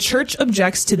 Rather, the church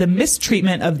objects to the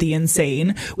mistreatment of the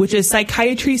insane, which is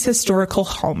psychiatry's historical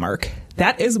hallmark.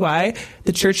 That is why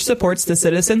the church supports the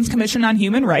Citizens Commission on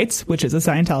Human Rights, which is a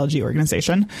Scientology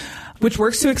organization, which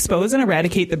works to expose and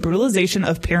eradicate the brutalization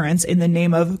of parents in the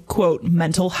name of, quote,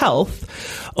 mental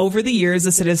health. Over the years,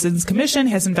 the Citizens Commission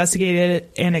has investigated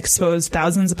and exposed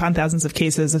thousands upon thousands of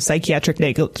cases of psychiatric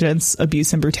negligence,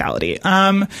 abuse, and brutality.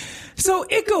 So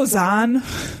it goes on.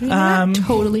 You're not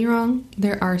totally wrong.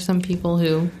 There are some people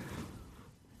who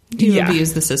do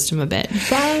abuse the system a bit,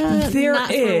 but there not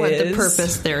for what the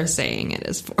purpose they're saying it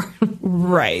is for.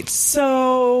 Right.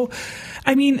 So,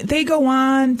 I mean, they go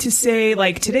on to say,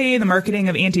 like, today the marketing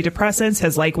of antidepressants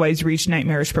has likewise reached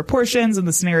nightmarish proportions, and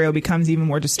the scenario becomes even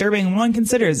more disturbing when one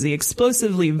considers the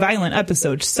explosively violent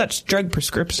episodes such drugs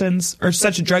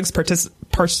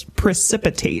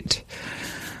precipitate.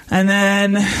 And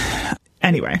then,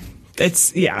 anyway,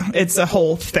 it's a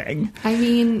whole thing. I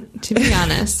mean, to be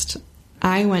honest,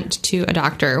 I went to a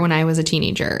doctor when I was a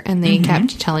teenager, and they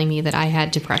kept telling me that I had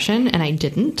depression, and I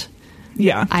didn't.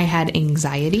 Yeah. I had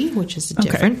anxiety, which is a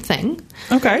different thing.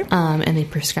 Okay. And they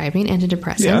prescribed me an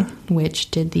antidepressant, which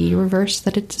did the reverse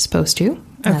that it's supposed to.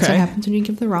 And that's what happens when you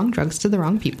give the wrong drugs to the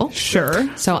wrong people. Sure.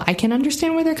 So I can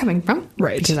understand where they're coming from.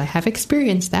 Right. Because I have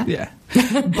experienced that. Yeah.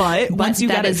 But once you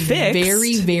got it fixed.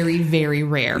 Very, very, very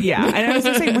rare. Yeah. And I was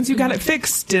going to say, once you got it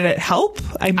fixed, did it help?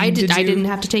 I mean, I didn't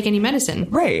have to take any medicine.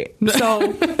 Right.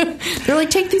 So they're like,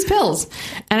 take these pills.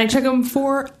 And I took them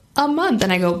for a month.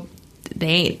 And I go,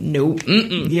 they ain't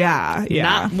Yeah.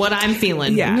 Not what I'm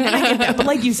feeling. Yeah. And I get that. But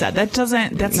like you said, that's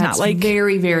not like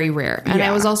very, very rare. And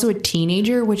I was also a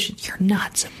teenager, which you're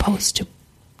not supposed to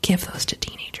give those to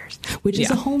teenagers, which is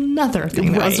a whole nother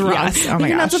thing that was wrong. Yes. Oh my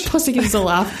You're gosh. not supposed to give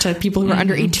Zoloft to people who are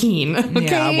under 18.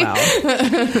 Okay? Yeah,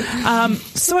 well.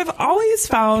 So I've always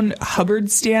found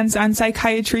Hubbard's stance on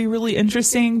psychiatry really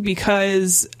interesting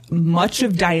because much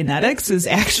of Dianetics is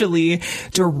actually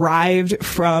derived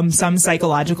from some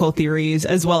psychological theories,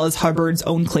 as well as Hubbard's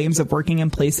own claims of working in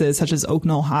places such as Oak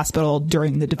Knoll Hospital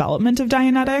during the development of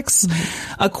Dianetics.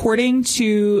 According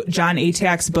to John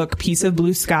Atack's book, Piece of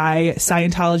Blue Sky,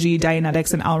 Scientology,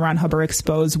 Dianetics, and L. Ron Hubbard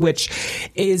Exposed, which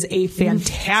is a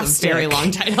fantastic... It's a very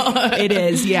long title. It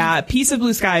is, yeah. Piece of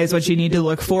Blue Sky is what you need to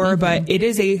look for, but it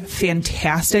is a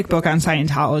fantastic book on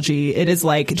Scientology. It is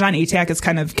like, John Atack is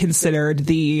kind of considered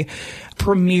the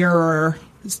premier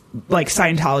like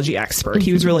Scientology expert.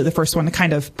 He was really the first one to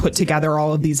kind of put together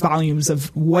all of these volumes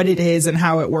of what it is and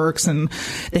how it works and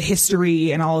the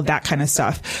history and all of that kind of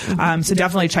stuff. So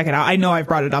definitely check it out. I know I've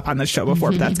brought it up on the show before,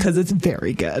 but that's because it's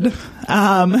very good.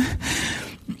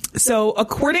 So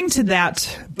according to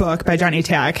that book by John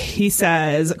Atack, he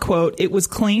says, quote, it was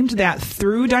claimed that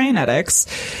through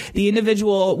Dianetics, the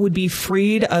individual would be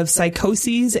freed of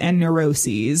psychoses and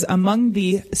neuroses. Among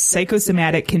the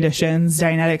psychosomatic conditions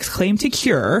Dianetics claimed to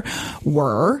cure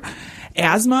were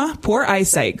asthma, poor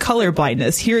eyesight, color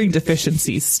blindness, hearing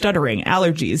deficiencies, stuttering,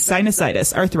 allergies,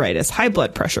 sinusitis, arthritis, high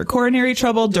blood pressure, coronary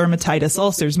trouble, dermatitis,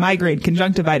 ulcers, migraine,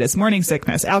 conjunctivitis, morning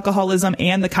sickness, alcoholism,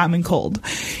 and the common cold.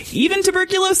 Even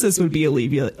tuberculosis would be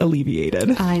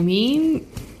alleviated. I mean,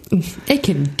 it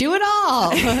can do it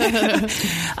all.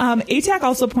 Atack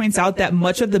also points out that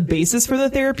much of the basis for the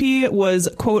therapy was,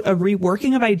 quote, a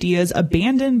reworking of ideas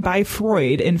abandoned by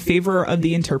Freud in favor of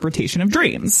the interpretation of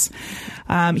dreams.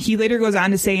 He later goes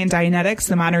on to say in Dianetics,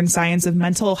 the modern science of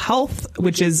mental health,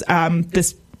 which is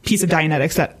this piece of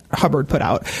Dianetics that Hubbard put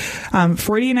out.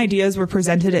 Freudian ideas were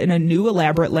presented in a new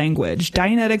elaborate language.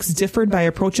 Dianetics differed by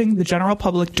approaching the general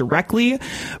public directly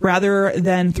rather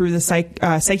than through the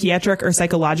psychiatric or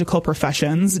psychological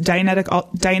professions.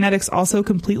 Dianetics also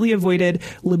completely avoided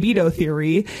libido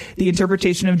theory, the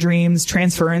interpretation of dreams,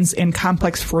 transference, and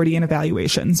complex Freudian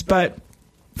evaluations. But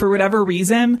for whatever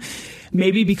reason,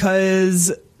 maybe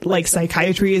because like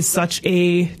psychiatry is such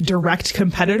a direct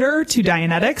competitor to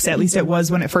Dianetics, at least it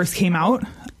was when it first came out,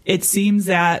 it seems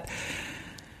that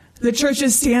the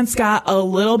church's stance got a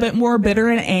little bit more bitter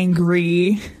and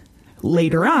angry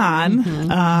later on,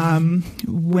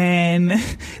 when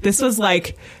this was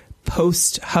like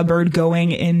post Hubbard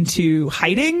going into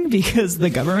hiding because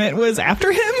the government was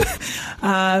after him.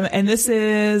 And this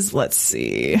is, let's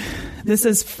see, this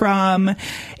is from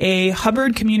a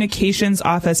Hubbard Communications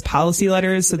Office policy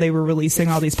letters. So they were releasing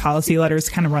all these policy letters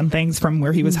to kind of run things from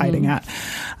where he was hiding at.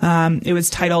 It was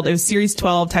series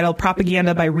 12, titled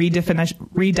Propaganda by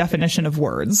Redefinition of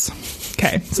Words.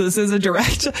 Okay. So this is a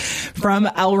direct from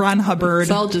L. Ron Hubbard.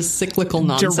 It's all just cyclical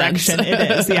nonsense. Direction.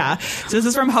 It is. Yeah. So this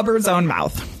is from Hubbard's own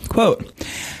mouth. Quote,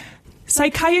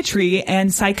 psychiatry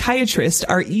and psychiatrists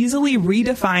are easily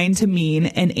redefined to mean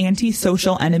an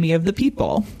antisocial enemy of the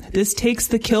people. This takes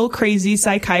the kill crazy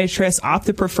psychiatrist off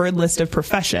the preferred list of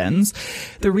professions.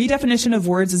 The redefinition of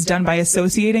words is done by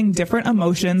associating different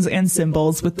emotions and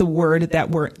symbols with the word that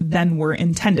were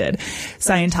intended.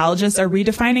 Scientologists are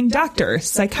redefining doctor,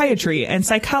 psychiatry, and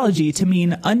psychology to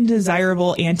mean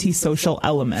undesirable antisocial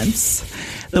elements.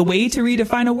 The way to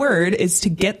redefine a word is to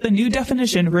get the new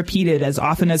definition repeated as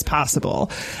often as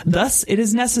possible. Thus, it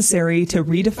is necessary to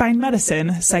redefine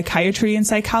medicine, psychiatry, and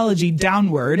psychology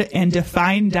downward and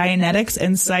define Dianetics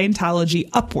and Scientology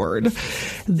upward.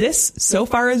 This, so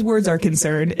far as words are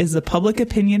concerned, is the public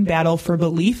opinion battle for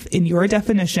belief in your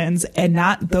definitions and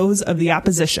not those of the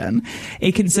opposition.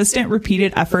 A consistent,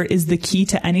 repeated effort is the key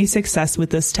to any success with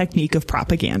this technique of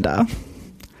propaganda.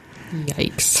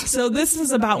 Yikes. So this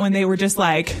is about when they were just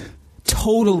like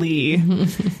totally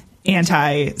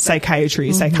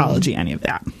anti-psychiatry, psychology, any of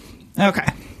that. Okay.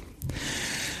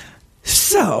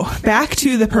 So back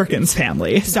to the Perkins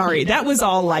family. Sorry, that was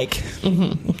all like,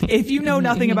 if you know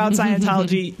nothing about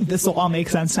Scientology, this will all make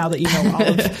sense now that you know all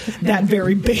of that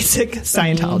very basic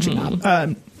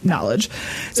Scientology knowledge.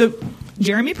 So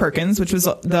Jeremy Perkins, which was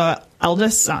the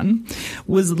eldest son,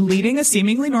 was leading a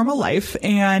seemingly normal life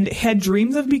and had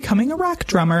dreams of becoming a rock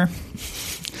drummer.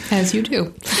 As you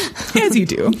do. As you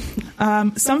do.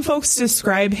 Some folks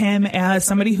describe him as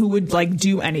somebody who would like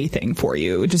do anything for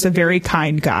you, just a very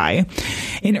kind guy.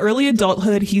 In early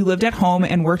adulthood, he lived at home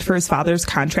and worked for his father's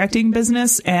contracting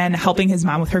business and helping his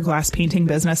mom with her glass painting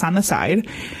business on the side.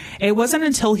 It wasn't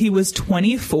until he was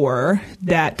 24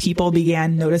 that people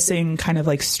began noticing kind of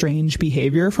like strange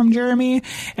behavior from Jeremy.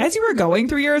 As you were going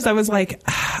through yours, I was like,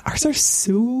 ours are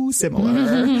so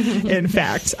similar, in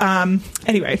fact.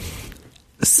 Anyway.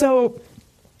 So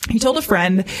he told a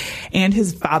friend and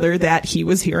his father that he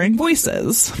was hearing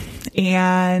voices.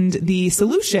 And the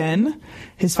solution,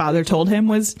 his father told him,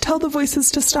 was tell the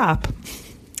voices to stop.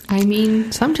 I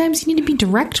mean, sometimes you need to be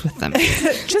direct with them.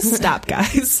 Just stop,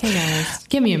 guys. Hey, guys,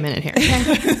 give me a minute here.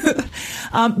 Okay?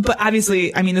 But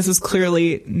obviously, I mean, this was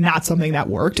clearly not something that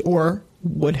worked or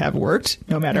would have worked,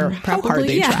 no matter how hard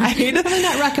they tried. Probably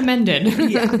not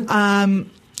recommended. Yeah.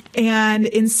 And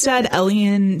instead, Ellie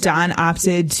and Don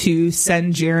opted to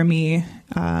send Jeremy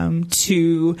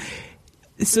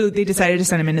so they decided to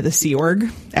send him into the Sea Org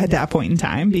at that point in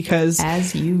time because...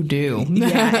 As you do.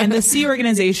 Yeah, and the Sea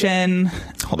Organization...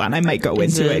 Hold on, I might go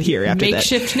into it here after that.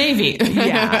 Makeshift Navy.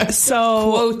 Yeah,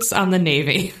 so... Quotes on the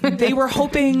Navy. They were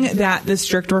hoping that the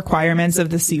strict requirements of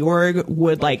the Sea Org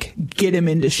would, like, get him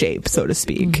into shape, so to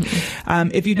speak.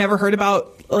 If you've never heard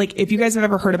about... Like, if you guys have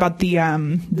ever heard about the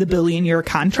billion-year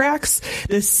contracts,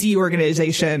 the Sea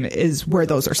Organization is where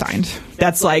those are signed.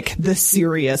 That's like the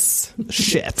serious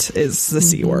shit is the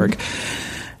Sea Org.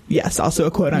 Yes, also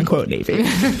a quote-unquote Navy.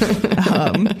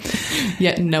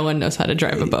 Yet no one knows how to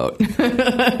drive a boat.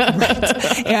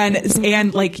 Right.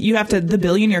 And like you have to, the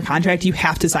billion-year contract, you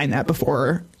have to sign that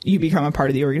before you become a part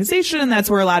of the organization. And that's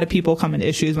where a lot of people come into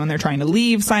issues when they're trying to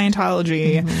leave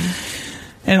Scientology.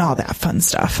 And all that fun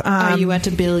stuff. Are you at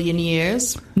 1 billion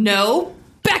years? No.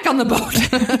 Back on the boat.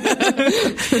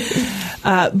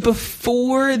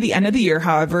 Before the end of the year,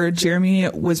 however, Jeremy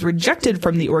was rejected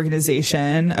from the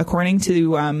organization. According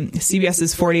to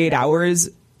CBS's 48 Hours,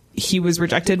 he was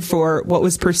rejected for what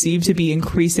was perceived to be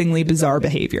increasingly bizarre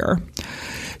behavior.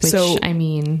 Which, I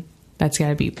mean, that's got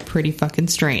to be pretty fucking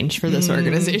strange for this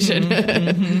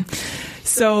organization.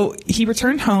 So he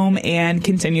returned home and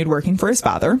continued working for his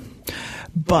father.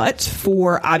 But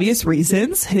for obvious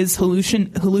reasons, his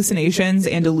hallucinations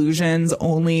and delusions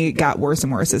only got worse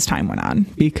and worse as time went on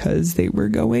because they were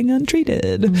going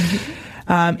untreated.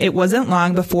 It wasn't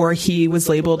long before he was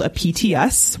labeled a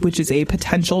PTS, which is a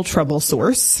potential trouble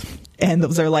source. And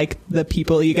those are like the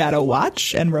people you got to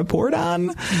watch and report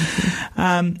on.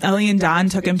 Ellie and Don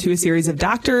took him to a series of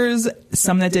doctors,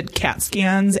 some that did CAT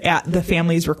scans at the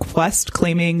family's request,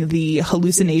 claiming the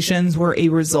hallucinations were a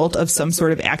result of some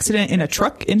sort of accident in a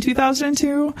truck in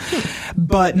 2002.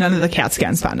 But none of the CAT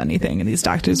scans found anything. And these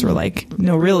doctors were like,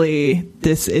 no, really,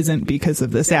 this isn't because of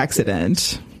this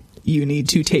accident. You need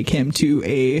to take him to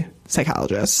a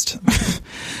psychologist.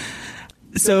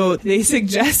 So they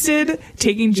suggested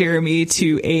taking Jeremy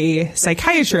to a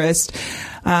psychiatrist,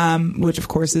 which of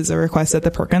course is a request that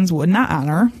the Perkins would not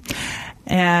honor.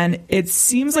 And it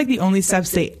seems like the only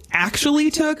steps they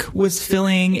actually took was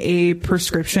filling a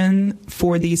prescription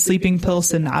for the sleeping pill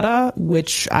Sonata,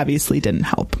 which obviously didn't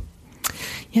help.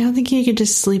 Yeah, I don't think you could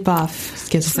just sleep off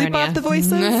schizophrenia. Sleep off the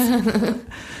voices?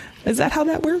 Is that how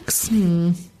that works?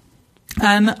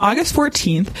 On August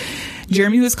 14th,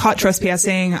 Jeremy was caught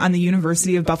trespassing on the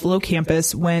University of Buffalo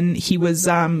campus. When he was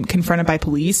confronted by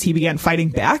police, he began fighting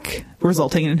back,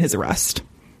 resulting in his arrest.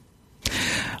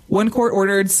 One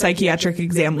court-ordered psychiatric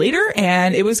exam later,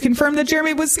 and it was confirmed that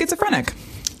Jeremy was schizophrenic.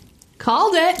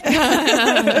 Called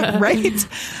it. Right.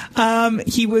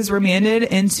 He was remanded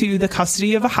into the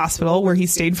custody of a hospital where he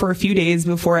stayed for a few days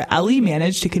before Ellie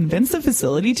managed to convince the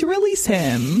facility to release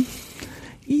him.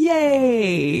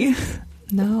 Yay.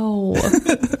 No.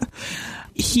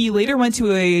 He later went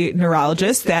to a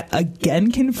neurologist that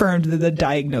again confirmed the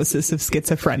diagnosis of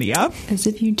schizophrenia. As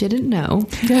if you didn't know.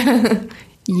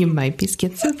 You might be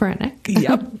schizophrenic.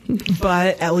 Yep.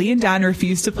 But Ellie and Don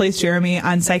refused to place Jeremy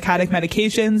on psychotic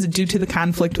medications due to the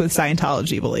conflict with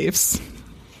Scientology beliefs.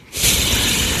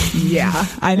 Yeah,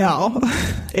 I know.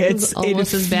 It's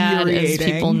almost as bad as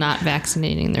people not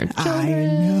vaccinating their children. I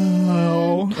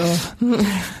know.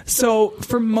 So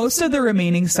for most of the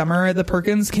remaining summer, the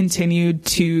Perkins continued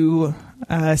to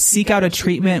seek out a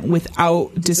treatment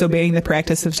without disobeying the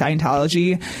practice of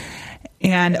Scientology.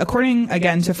 And according,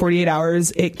 again, to 48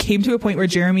 Hours, it came to a point where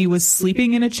Jeremy was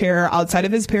sleeping in a chair outside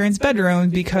of his parents' bedroom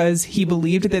because he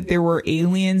believed that there were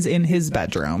aliens in his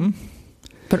bedroom.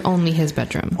 But only his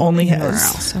bedroom. Only his. Nowhere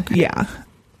else. Okay. Yeah.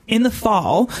 In the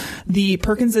fall, the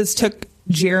Perkinses took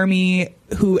Jeremy,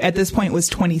 who at this point was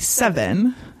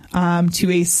 27, to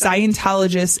a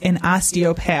Scientologist and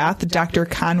osteopath, Dr.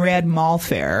 Conrad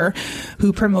Malfair,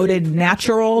 who promoted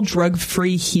natural,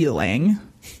 drug-free healing.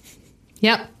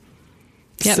 Yep.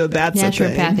 So that's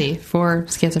naturopathy for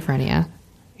schizophrenia.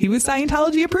 He was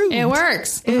Scientology approved. It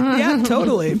works. Yeah,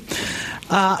 totally.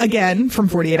 Again, from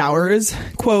 48 Hours,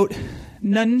 quote,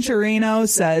 Nuncherino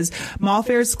says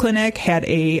Malfair's clinic had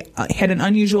an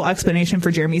unusual explanation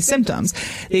for Jeremy's symptoms.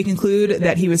 They conclude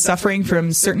that he was suffering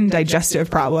from certain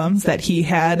digestive problems, that he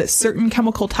had certain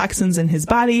chemical toxins in his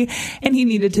body, and he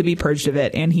needed to be purged of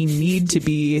it, and he needed to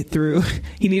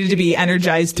be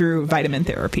energized through vitamin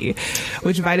therapy,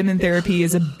 which vitamin therapy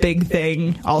is a big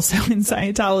thing also in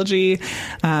Scientology.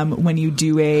 When you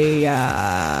do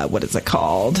what is it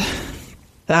called?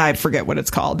 I forget what it's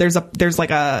called. There's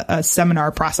like a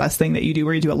seminar process thing that you do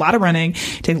where you do a lot of running,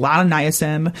 take a lot of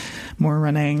niacin, more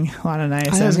running, a lot of niacin.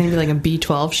 I thought it was going to be like a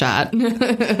B12 shot.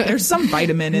 There's some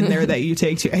vitamin in there that you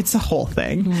take too. It's a whole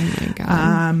thing. Oh my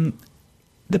God.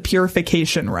 The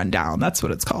purification rundown. That's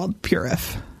what it's called.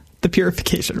 The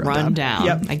purification rundown.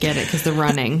 Yep. I get it because the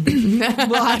running.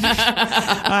 Well,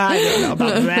 I don't know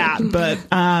about that,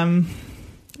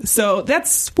 but so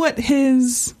that's what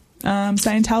his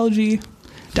Scientology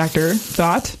doctor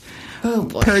thought. Oh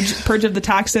boy. Purge of the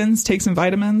toxins, take some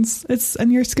vitamins.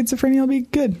 And your schizophrenia will be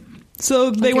good.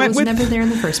 So they went with never there in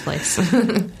the first place.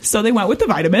 So they went with the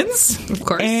vitamins, of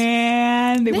course,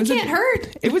 and they can't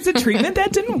hurt. It was a treatment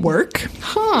that didn't work.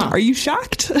 Huh? Are you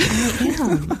shocked? I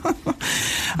am.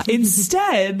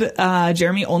 Instead,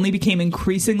 Jeremy only became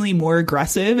increasingly more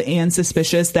aggressive and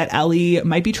suspicious that Ellie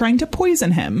might be trying to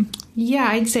poison him. Yeah,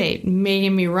 I'd say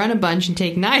making me run a bunch and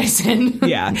take niacin.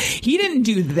 Yeah, he didn't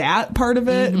do that part of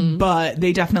it, but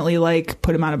they definitely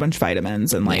put him on a bunch of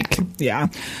vitamins and yeah.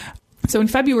 So in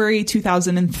February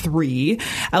 2003,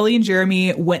 Ellie and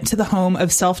Jeremy went to the home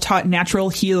of self-taught natural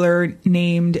healer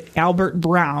named Albert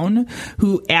Brown,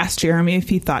 who asked Jeremy if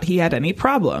he thought he had any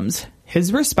problems.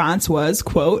 His response was,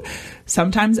 quote,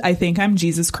 "Sometimes I think I'm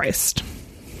Jesus Christ."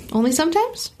 Only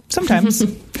sometimes? Sometimes.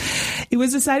 It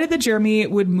was decided that Jeremy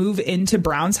would move into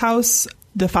Brown's house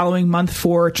the following month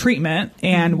for treatment.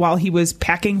 And while he was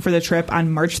packing for the trip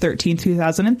on March 13,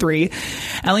 2003,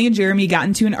 Ellie and Jeremy got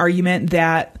into an argument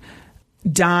that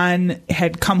Don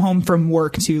had come home from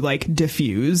work to like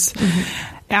diffuse.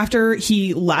 After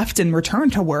he left and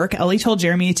returned to work, Ellie told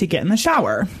Jeremy to get in the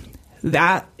shower.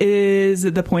 That is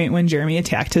the point when Jeremy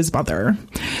attacked his mother.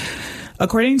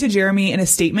 According to Jeremy, in a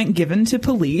statement given to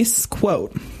police,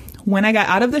 quote, "When I got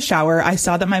out of the shower, I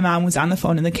saw that my mom was on the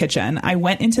phone in the kitchen. I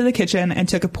went into the kitchen and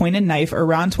took a pointed knife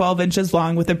around 12 inches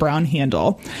long with a brown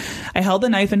handle. I held the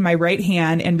knife in my right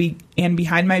hand and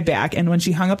behind my back, and when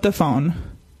she hung up the phone,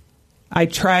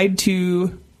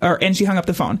 she hung up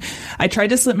the phone. I tried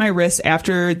to slit my wrist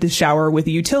after the shower with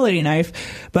a utility knife,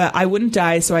 but I wouldn't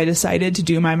die, so I decided to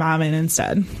do my mom in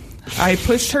instead. I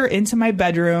pushed her into my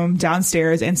bedroom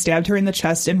downstairs and stabbed her in the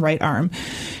chest and right arm.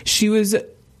 She was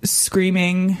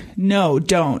screaming, 'No,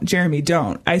 don't, Jeremy,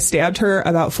 don't.' I stabbed her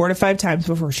about 4 to 5 times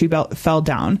before she fell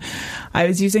down. I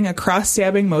was using a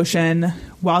cross-stabbing motion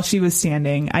while she was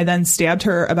standing. I then stabbed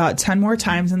her about 10 more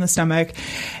times in the stomach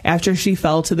after she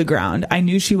fell to the ground. I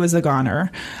knew she was a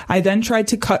goner. I then tried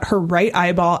to cut her right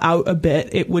eyeball out a bit.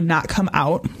 It would not come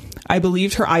out. I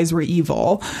believed her eyes were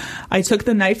evil. I took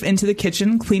the knife into the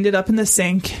kitchen, cleaned it up in the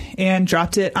sink, and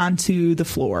dropped it onto the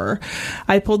floor.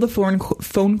 I pulled the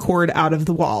phone cord out of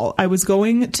the wall. I was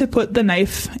going to put the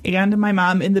knife and my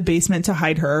mom in the basement to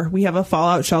hide her. We have a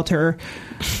fallout shelter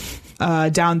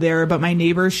down there, but my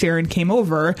neighbor Sharon came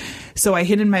over, so I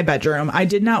hid in my bedroom. I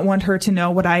did not want her to know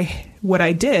what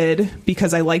I did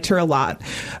because I liked her a lot.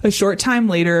 A short time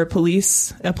later, a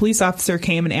police officer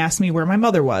came and asked me where my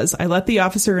mother was. I let the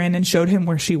officer in and showed him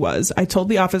where she was. I told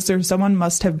the officer someone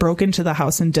must have broken into the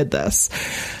house and did this.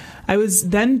 I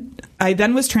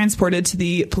then was transported to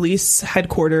the police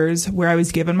headquarters where I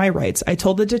was given my rights. I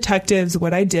told the detectives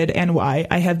what I did and why.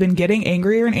 I have been getting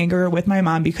angrier and angrier with my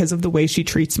mom because of the way she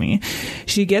treats me.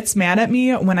 She gets mad at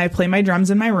me when I play my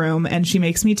drums in my room, and she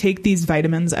makes me take these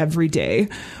vitamins every day.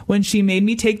 When she made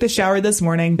me take the shower this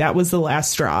morning, that was the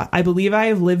last straw. I believe I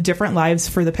have lived different lives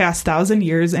for the past 1,000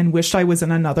 years and wished I was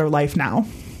in another life now.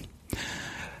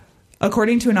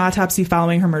 According to an autopsy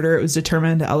following her murder, it was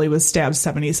determined Ellie was stabbed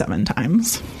 77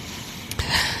 times.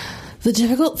 The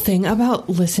difficult thing about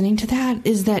listening to that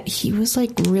is that he was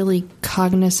like really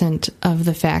cognizant of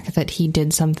the fact that he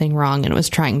did something wrong and was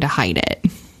trying to hide it.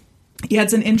 Yeah,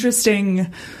 it's an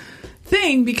interesting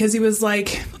thing because he was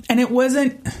like, and it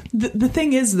wasn't, the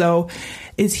thing is though,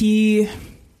 is he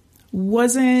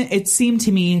wasn't, it seemed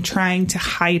to me, trying to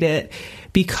hide it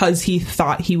because he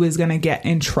thought he was going to get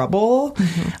in trouble.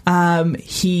 Mm-hmm.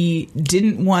 He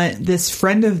didn't want this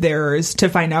friend of theirs to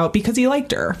find out because he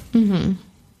liked her. Mm-hmm.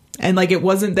 And like, it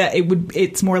wasn't that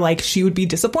it's more like she would be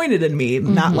disappointed in me,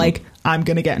 mm-hmm. not like I'm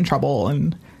going to get in trouble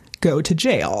and go to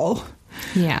jail.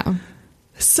 Yeah.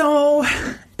 So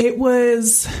it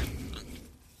was,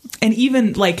 and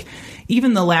even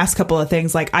the last couple of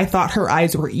things, like I thought her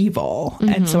eyes were evil.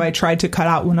 Mm-hmm. And so I tried to cut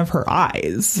out one of her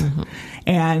eyes. Mm-hmm.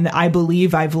 And I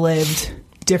believe I've lived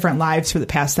different lives for the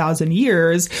past 1,000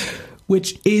 years,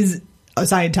 which is a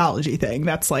Scientology thing.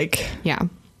 That's like, yeah,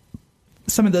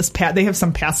 some of this they have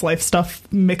some past life stuff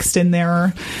mixed in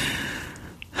there.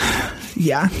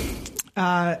 Yeah.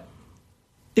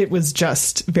 It was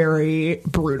just very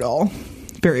brutal.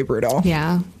 Very brutal.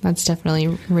 Yeah, that's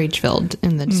definitely rage-filled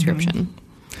in the description. Mm-hmm.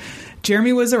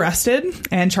 Jeremy was arrested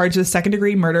and charged with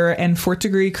second-degree murder and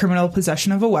fourth-degree criminal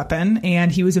possession of a weapon,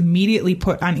 and he was immediately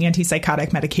put on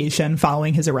antipsychotic medication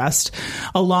following his arrest,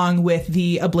 along with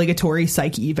the obligatory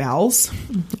psych evals.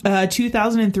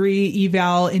 2003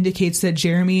 eval indicates that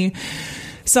Jeremy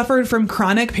suffered from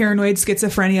chronic paranoid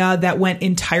schizophrenia that went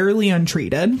entirely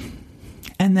untreated.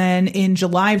 And then in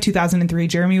July of 2003,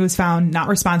 Jeremy was found not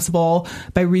responsible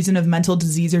by reason of mental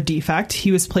disease or defect.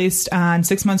 He was placed on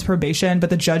 6 months probation,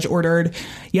 but the judge ordered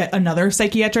yet another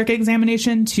psychiatric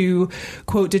examination to,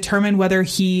 quote, determine whether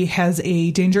he has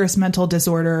a dangerous mental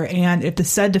disorder, and if the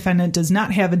said defendant does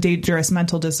not have a dangerous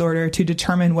mental disorder, to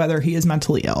determine whether he is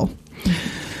mentally ill.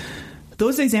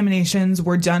 Those examinations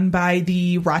were done by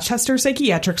the Rochester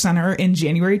Psychiatric Center in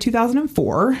January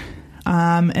 2004.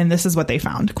 And this is what they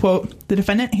found. Quote, the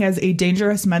defendant has a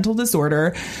dangerous mental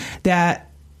disorder that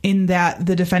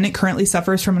the defendant currently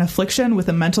suffers from an affliction with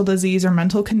a mental disease or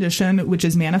mental condition which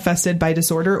is manifested by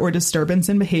disorder or disturbance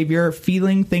in behavior,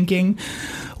 feeling, thinking,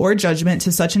 or judgment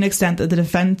to such an extent that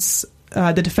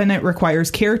the defendant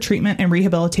requires care, treatment, and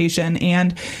rehabilitation,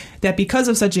 and that because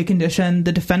of such a condition,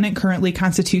 the defendant currently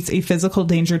constitutes a physical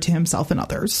danger to himself and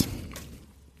others.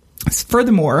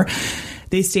 Furthermore,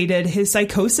 they stated his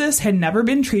psychosis had never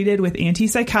been treated with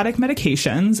antipsychotic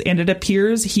medications, and it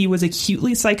appears he was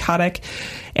acutely psychotic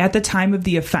at the time of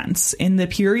the offense. In the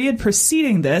period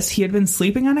preceding this, he had been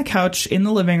sleeping on a couch in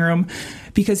the living room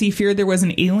because he feared there was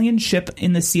an alien ship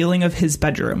in the ceiling of his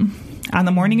bedroom. On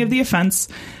the morning of the offense,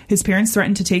 his parents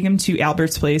threatened to take him to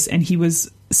Albert's place, and he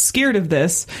was scared of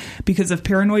this because of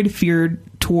paranoid fear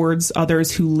towards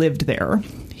others who lived there.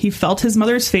 He felt his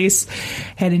mother's face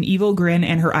had an evil grin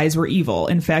and her eyes were evil.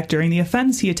 In fact, during the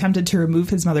offense, he attempted to remove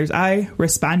his mother's eye,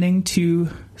 responding to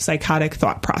psychotic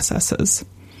thought processes.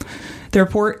 The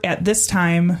report at this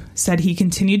time said he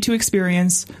continued to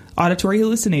experience auditory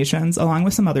hallucinations along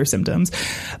with some other symptoms,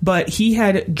 but he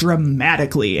had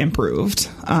dramatically improved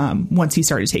once he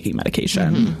started taking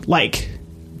medication, like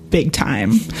big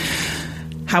time.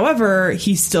 However,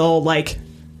 he still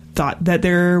thought that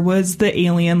there was the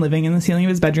alien living in the ceiling of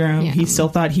his bedroom. Yeah. He still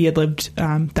thought he had lived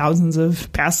thousands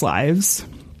of past lives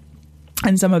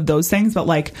and some of those things,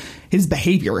 but his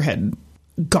behavior had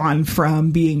gone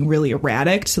from being really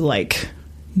erratic to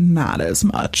not as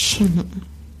much.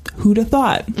 Who'd have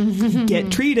thought?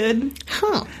 Get treated,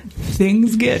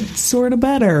 things get sort of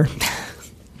better.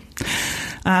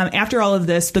 After all of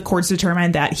this, the courts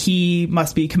determined that he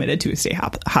must be committed to a state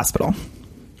hospital.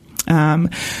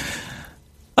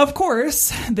 Of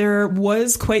course, there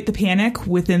was quite the panic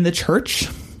within the church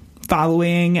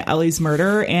following Ellie's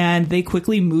murder, and they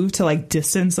quickly moved to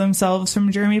distance themselves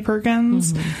from Jeremy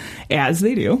Perkins, as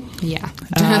they do. Yeah.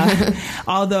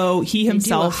 Although he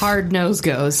himself hard nose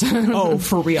goes. Oh,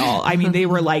 for real. I mean, they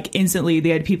were instantly. They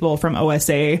had people from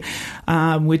OSA,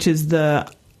 which is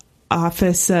the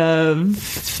Office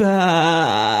of.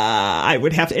 I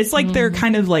would have to. It's they're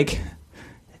kind of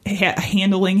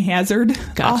handling hazard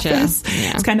office.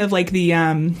 Yeah. It's kind of like the.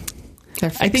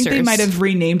 I think they might have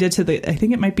renamed it to I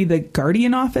think it might be the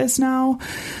Guardian Office now.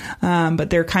 But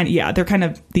they're kind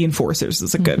of the enforcers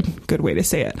is a good way to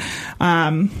say it.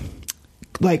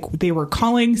 They were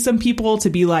calling some people to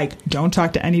be don't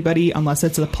talk to anybody unless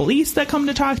it's the police that come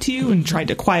to talk to you, and tried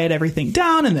to quiet everything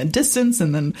down and then distance.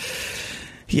 And then,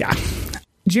 yeah,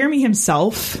 Jeremy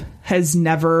himself has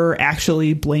never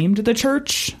actually blamed the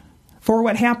church for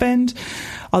what happened.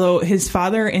 Although his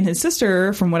father and his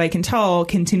sister, from what I can tell,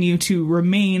 continue to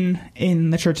remain in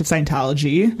the Church of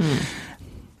Scientology.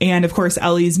 And, of course,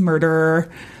 Ellie's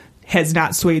murder has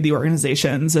not swayed the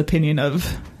organization's opinion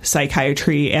of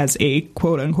psychiatry as a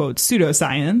quote-unquote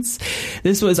pseudoscience.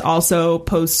 This was also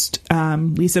post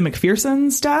Lisa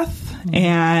McPherson's death,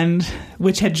 and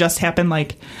which had just happened a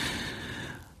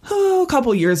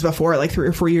couple years before, 3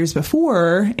 or 4 years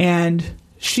before, and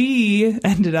she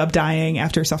ended up dying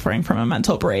after suffering from a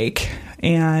mental break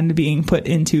and being put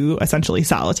into essentially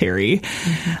solitary.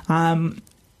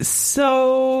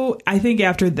 So I think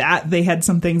after that, they had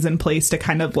some things in place to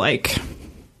kind of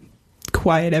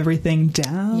quiet everything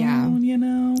down. Yeah. You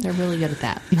know, they're really good at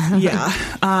that.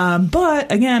 Yeah.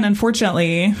 But again,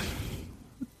 unfortunately,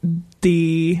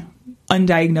 the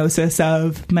undiagnosis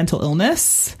of mental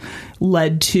illness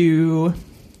led to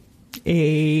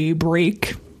a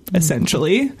break,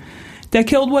 essentially, that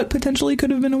killed what potentially could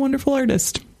have been a wonderful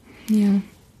artist. Yeah.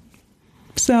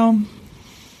 So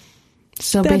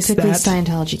basically,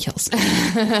 Scientology kills.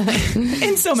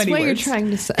 In so many words. That's what you're trying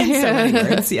to say. In so many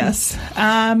words, yes.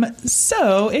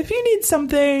 So if you need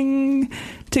something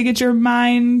to get your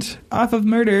mind off of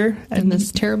murder in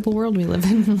this terrible world we live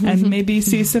in, and maybe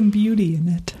see some beauty in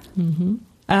it,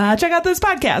 check out this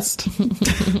podcast.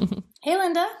 Hey,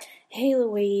 Linda. Hey,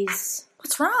 Louise.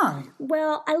 What's wrong?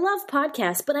 Well, I love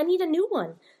podcasts, but I need a new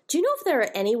one. Do you know if there are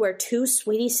any where two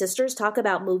sweetie sisters talk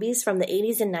about movies from the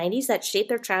 80s and 90s that shaped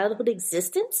their childhood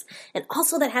existence, and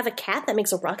also that have a cat that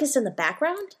makes a ruckus in the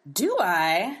background? Do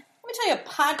I? Let me tell you a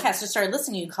podcast I started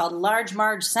listening to called Large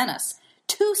Marge Sent Us.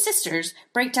 Two sisters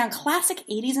break down classic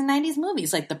 80s and 90s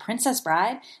movies like The Princess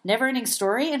Bride, Neverending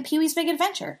Story, and Pee-wee's Big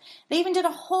Adventure. They even did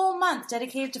a whole month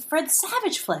dedicated to Fred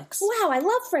Savage flicks. Wow, I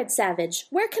love Fred Savage.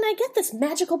 Where can I get this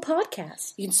magical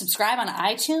podcast? You can subscribe on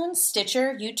iTunes,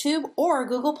 Stitcher, YouTube, or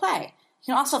Google Play.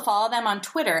 You can also follow them on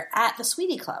Twitter at The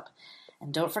Sweetie Club.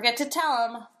 And don't forget to tell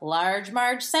them Large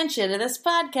Marge sent you to this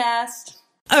podcast.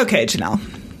 Okay, Janelle.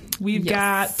 We've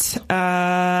got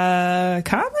a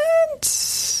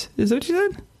comment. Is that what you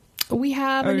said? We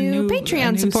have a new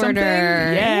Patreon supporter.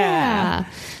 Yeah.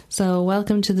 So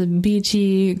welcome to the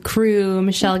BG crew,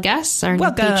 Michelle Guess, our new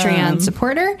Patreon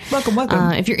supporter. Welcome.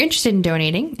 If you're interested in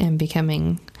donating and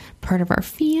becoming part of our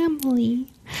family,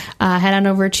 head on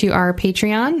over to our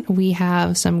Patreon. We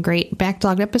have some great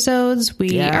backlogged episodes.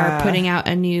 We are putting out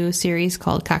a new series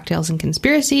called Cocktails and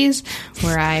Conspiracies,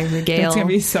 where I regale That's gonna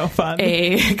be so fun.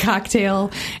 A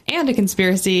cocktail and a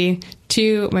conspiracy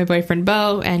to my boyfriend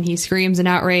Beau, and he screams in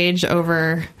outrage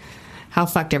over how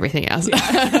fucked everything is. You can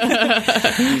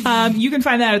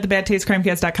find that at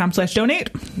theBadTasteCrimecast.com/donate.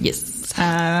 Yes.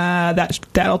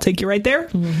 That'll take you right there.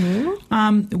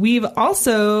 We've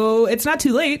also, it's not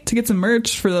too late to get some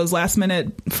merch for those last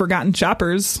minute forgotten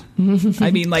shoppers.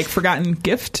 I mean, like forgotten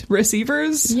gift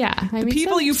receivers. Yeah. The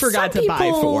people you forgot to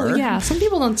buy for. Yeah. Some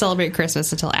people don't celebrate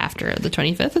Christmas until after the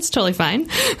 25th. It's totally fine.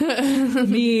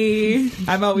 Me.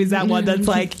 I'm always that one that's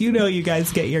like, you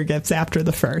guys get your gifts after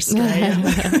the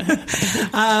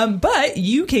 1st, right? But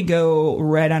you can go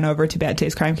right on over to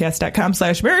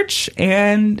badtastecrimecast.com/merch,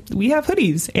 and we have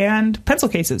hoodies and pencil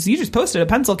cases. You just posted a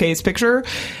pencil case picture.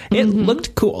 It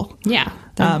looked cool. Yeah.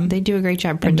 They do a great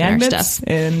job printing our stuff.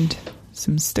 And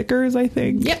some stickers, I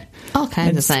think. Yep. All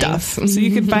kinds of stuff. things. So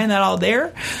you can find that all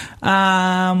there.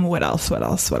 What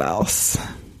else?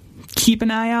 Keep an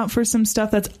eye out for some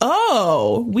stuff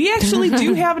we actually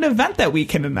do have an event that we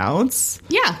can announce.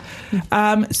 Yeah.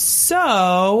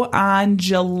 So on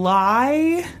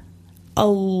July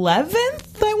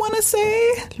 11th, I want to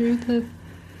say. Through the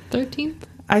 13th?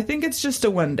 I think it's just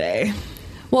a one day.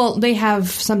 Well, they have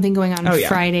something going on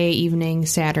Friday evening,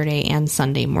 Saturday, and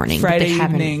Sunday morning. Friday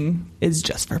evening is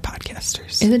just for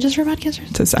podcasters. Is it just for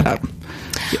podcasters? To set up.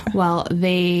 Yeah. Well,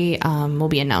 they will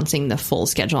be announcing the full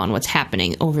schedule on what's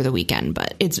happening over the weekend,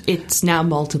 but it's now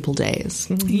multiple days.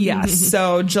 Yes.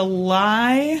 So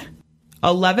July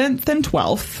 11th and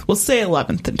 12th. We'll say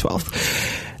 11th and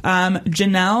 12th.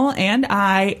 Janelle and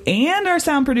I and our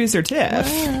sound producer Tiff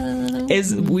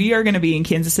we are going to be in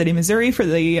Kansas City, Missouri for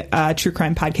the True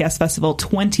Crime Podcast Festival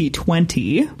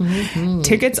 2020.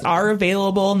 Tickets are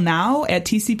available now at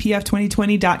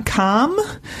tcpf2020.com.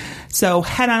 So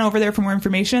head on over there for more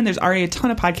information. There's already a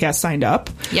ton of podcasts signed up.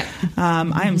 Yep.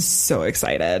 I am so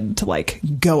excited to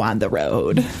go on the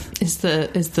road. Is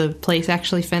the place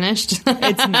actually finished?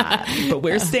 It's not, but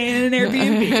we're staying in an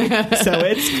Airbnb, so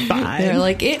it's fine. They're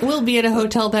like, it will be at a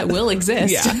hotel that will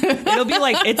exist. Yeah. It'll be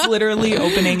it's literally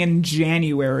opening in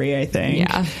January, I think.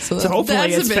 Yeah. So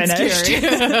hopefully it's finished.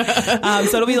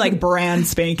 So it'll be brand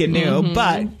spanking new.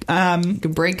 But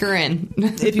break her in.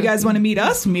 If you guys want to meet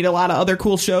us, meet a lot of other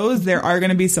cool shows. There are going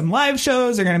to be some live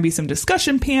shows. There are going to be some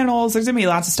discussion panels. There's going to be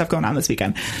lots of stuff going on this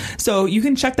weekend. So you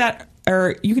can check that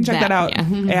out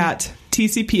at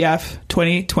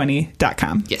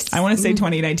tcpf2020.com. Yes. I want to say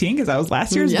 2019 because that was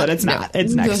last year's, but it's not.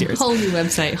 It's next year's. Whole new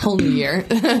website, whole new year.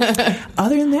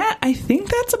 Other than that, I think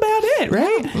that's about it,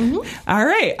 right? All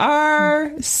right.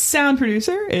 Our sound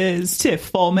producer is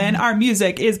Tiff Fullman. Our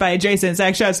music is by Jason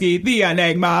Zakshevsky, the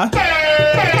Enigma.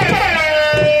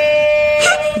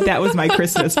 That was my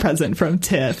Christmas present from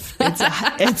Tiff.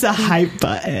 It's a hype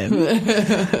button.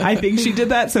 I think she did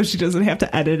that so she doesn't have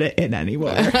to edit it in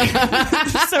anymore.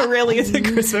 So really, it's a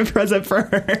Christmas present for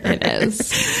her. It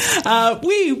is.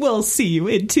 We will see you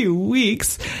in 2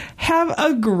 weeks. Have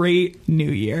a great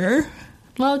new year.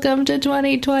 Welcome to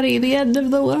 2020, the end of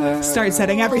the world. Start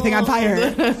setting everything on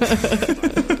fire.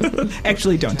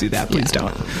 Actually, don't do that. Please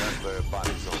don't. Their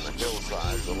bodies on the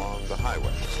hillsides along the highway.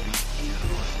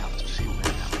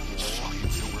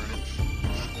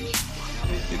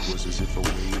 It was as if a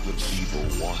wave of evil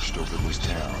washed over this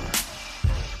town.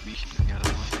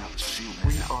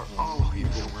 We are all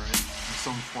evil in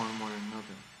some form or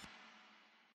another.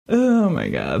 Oh my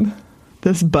god.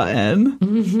 This button.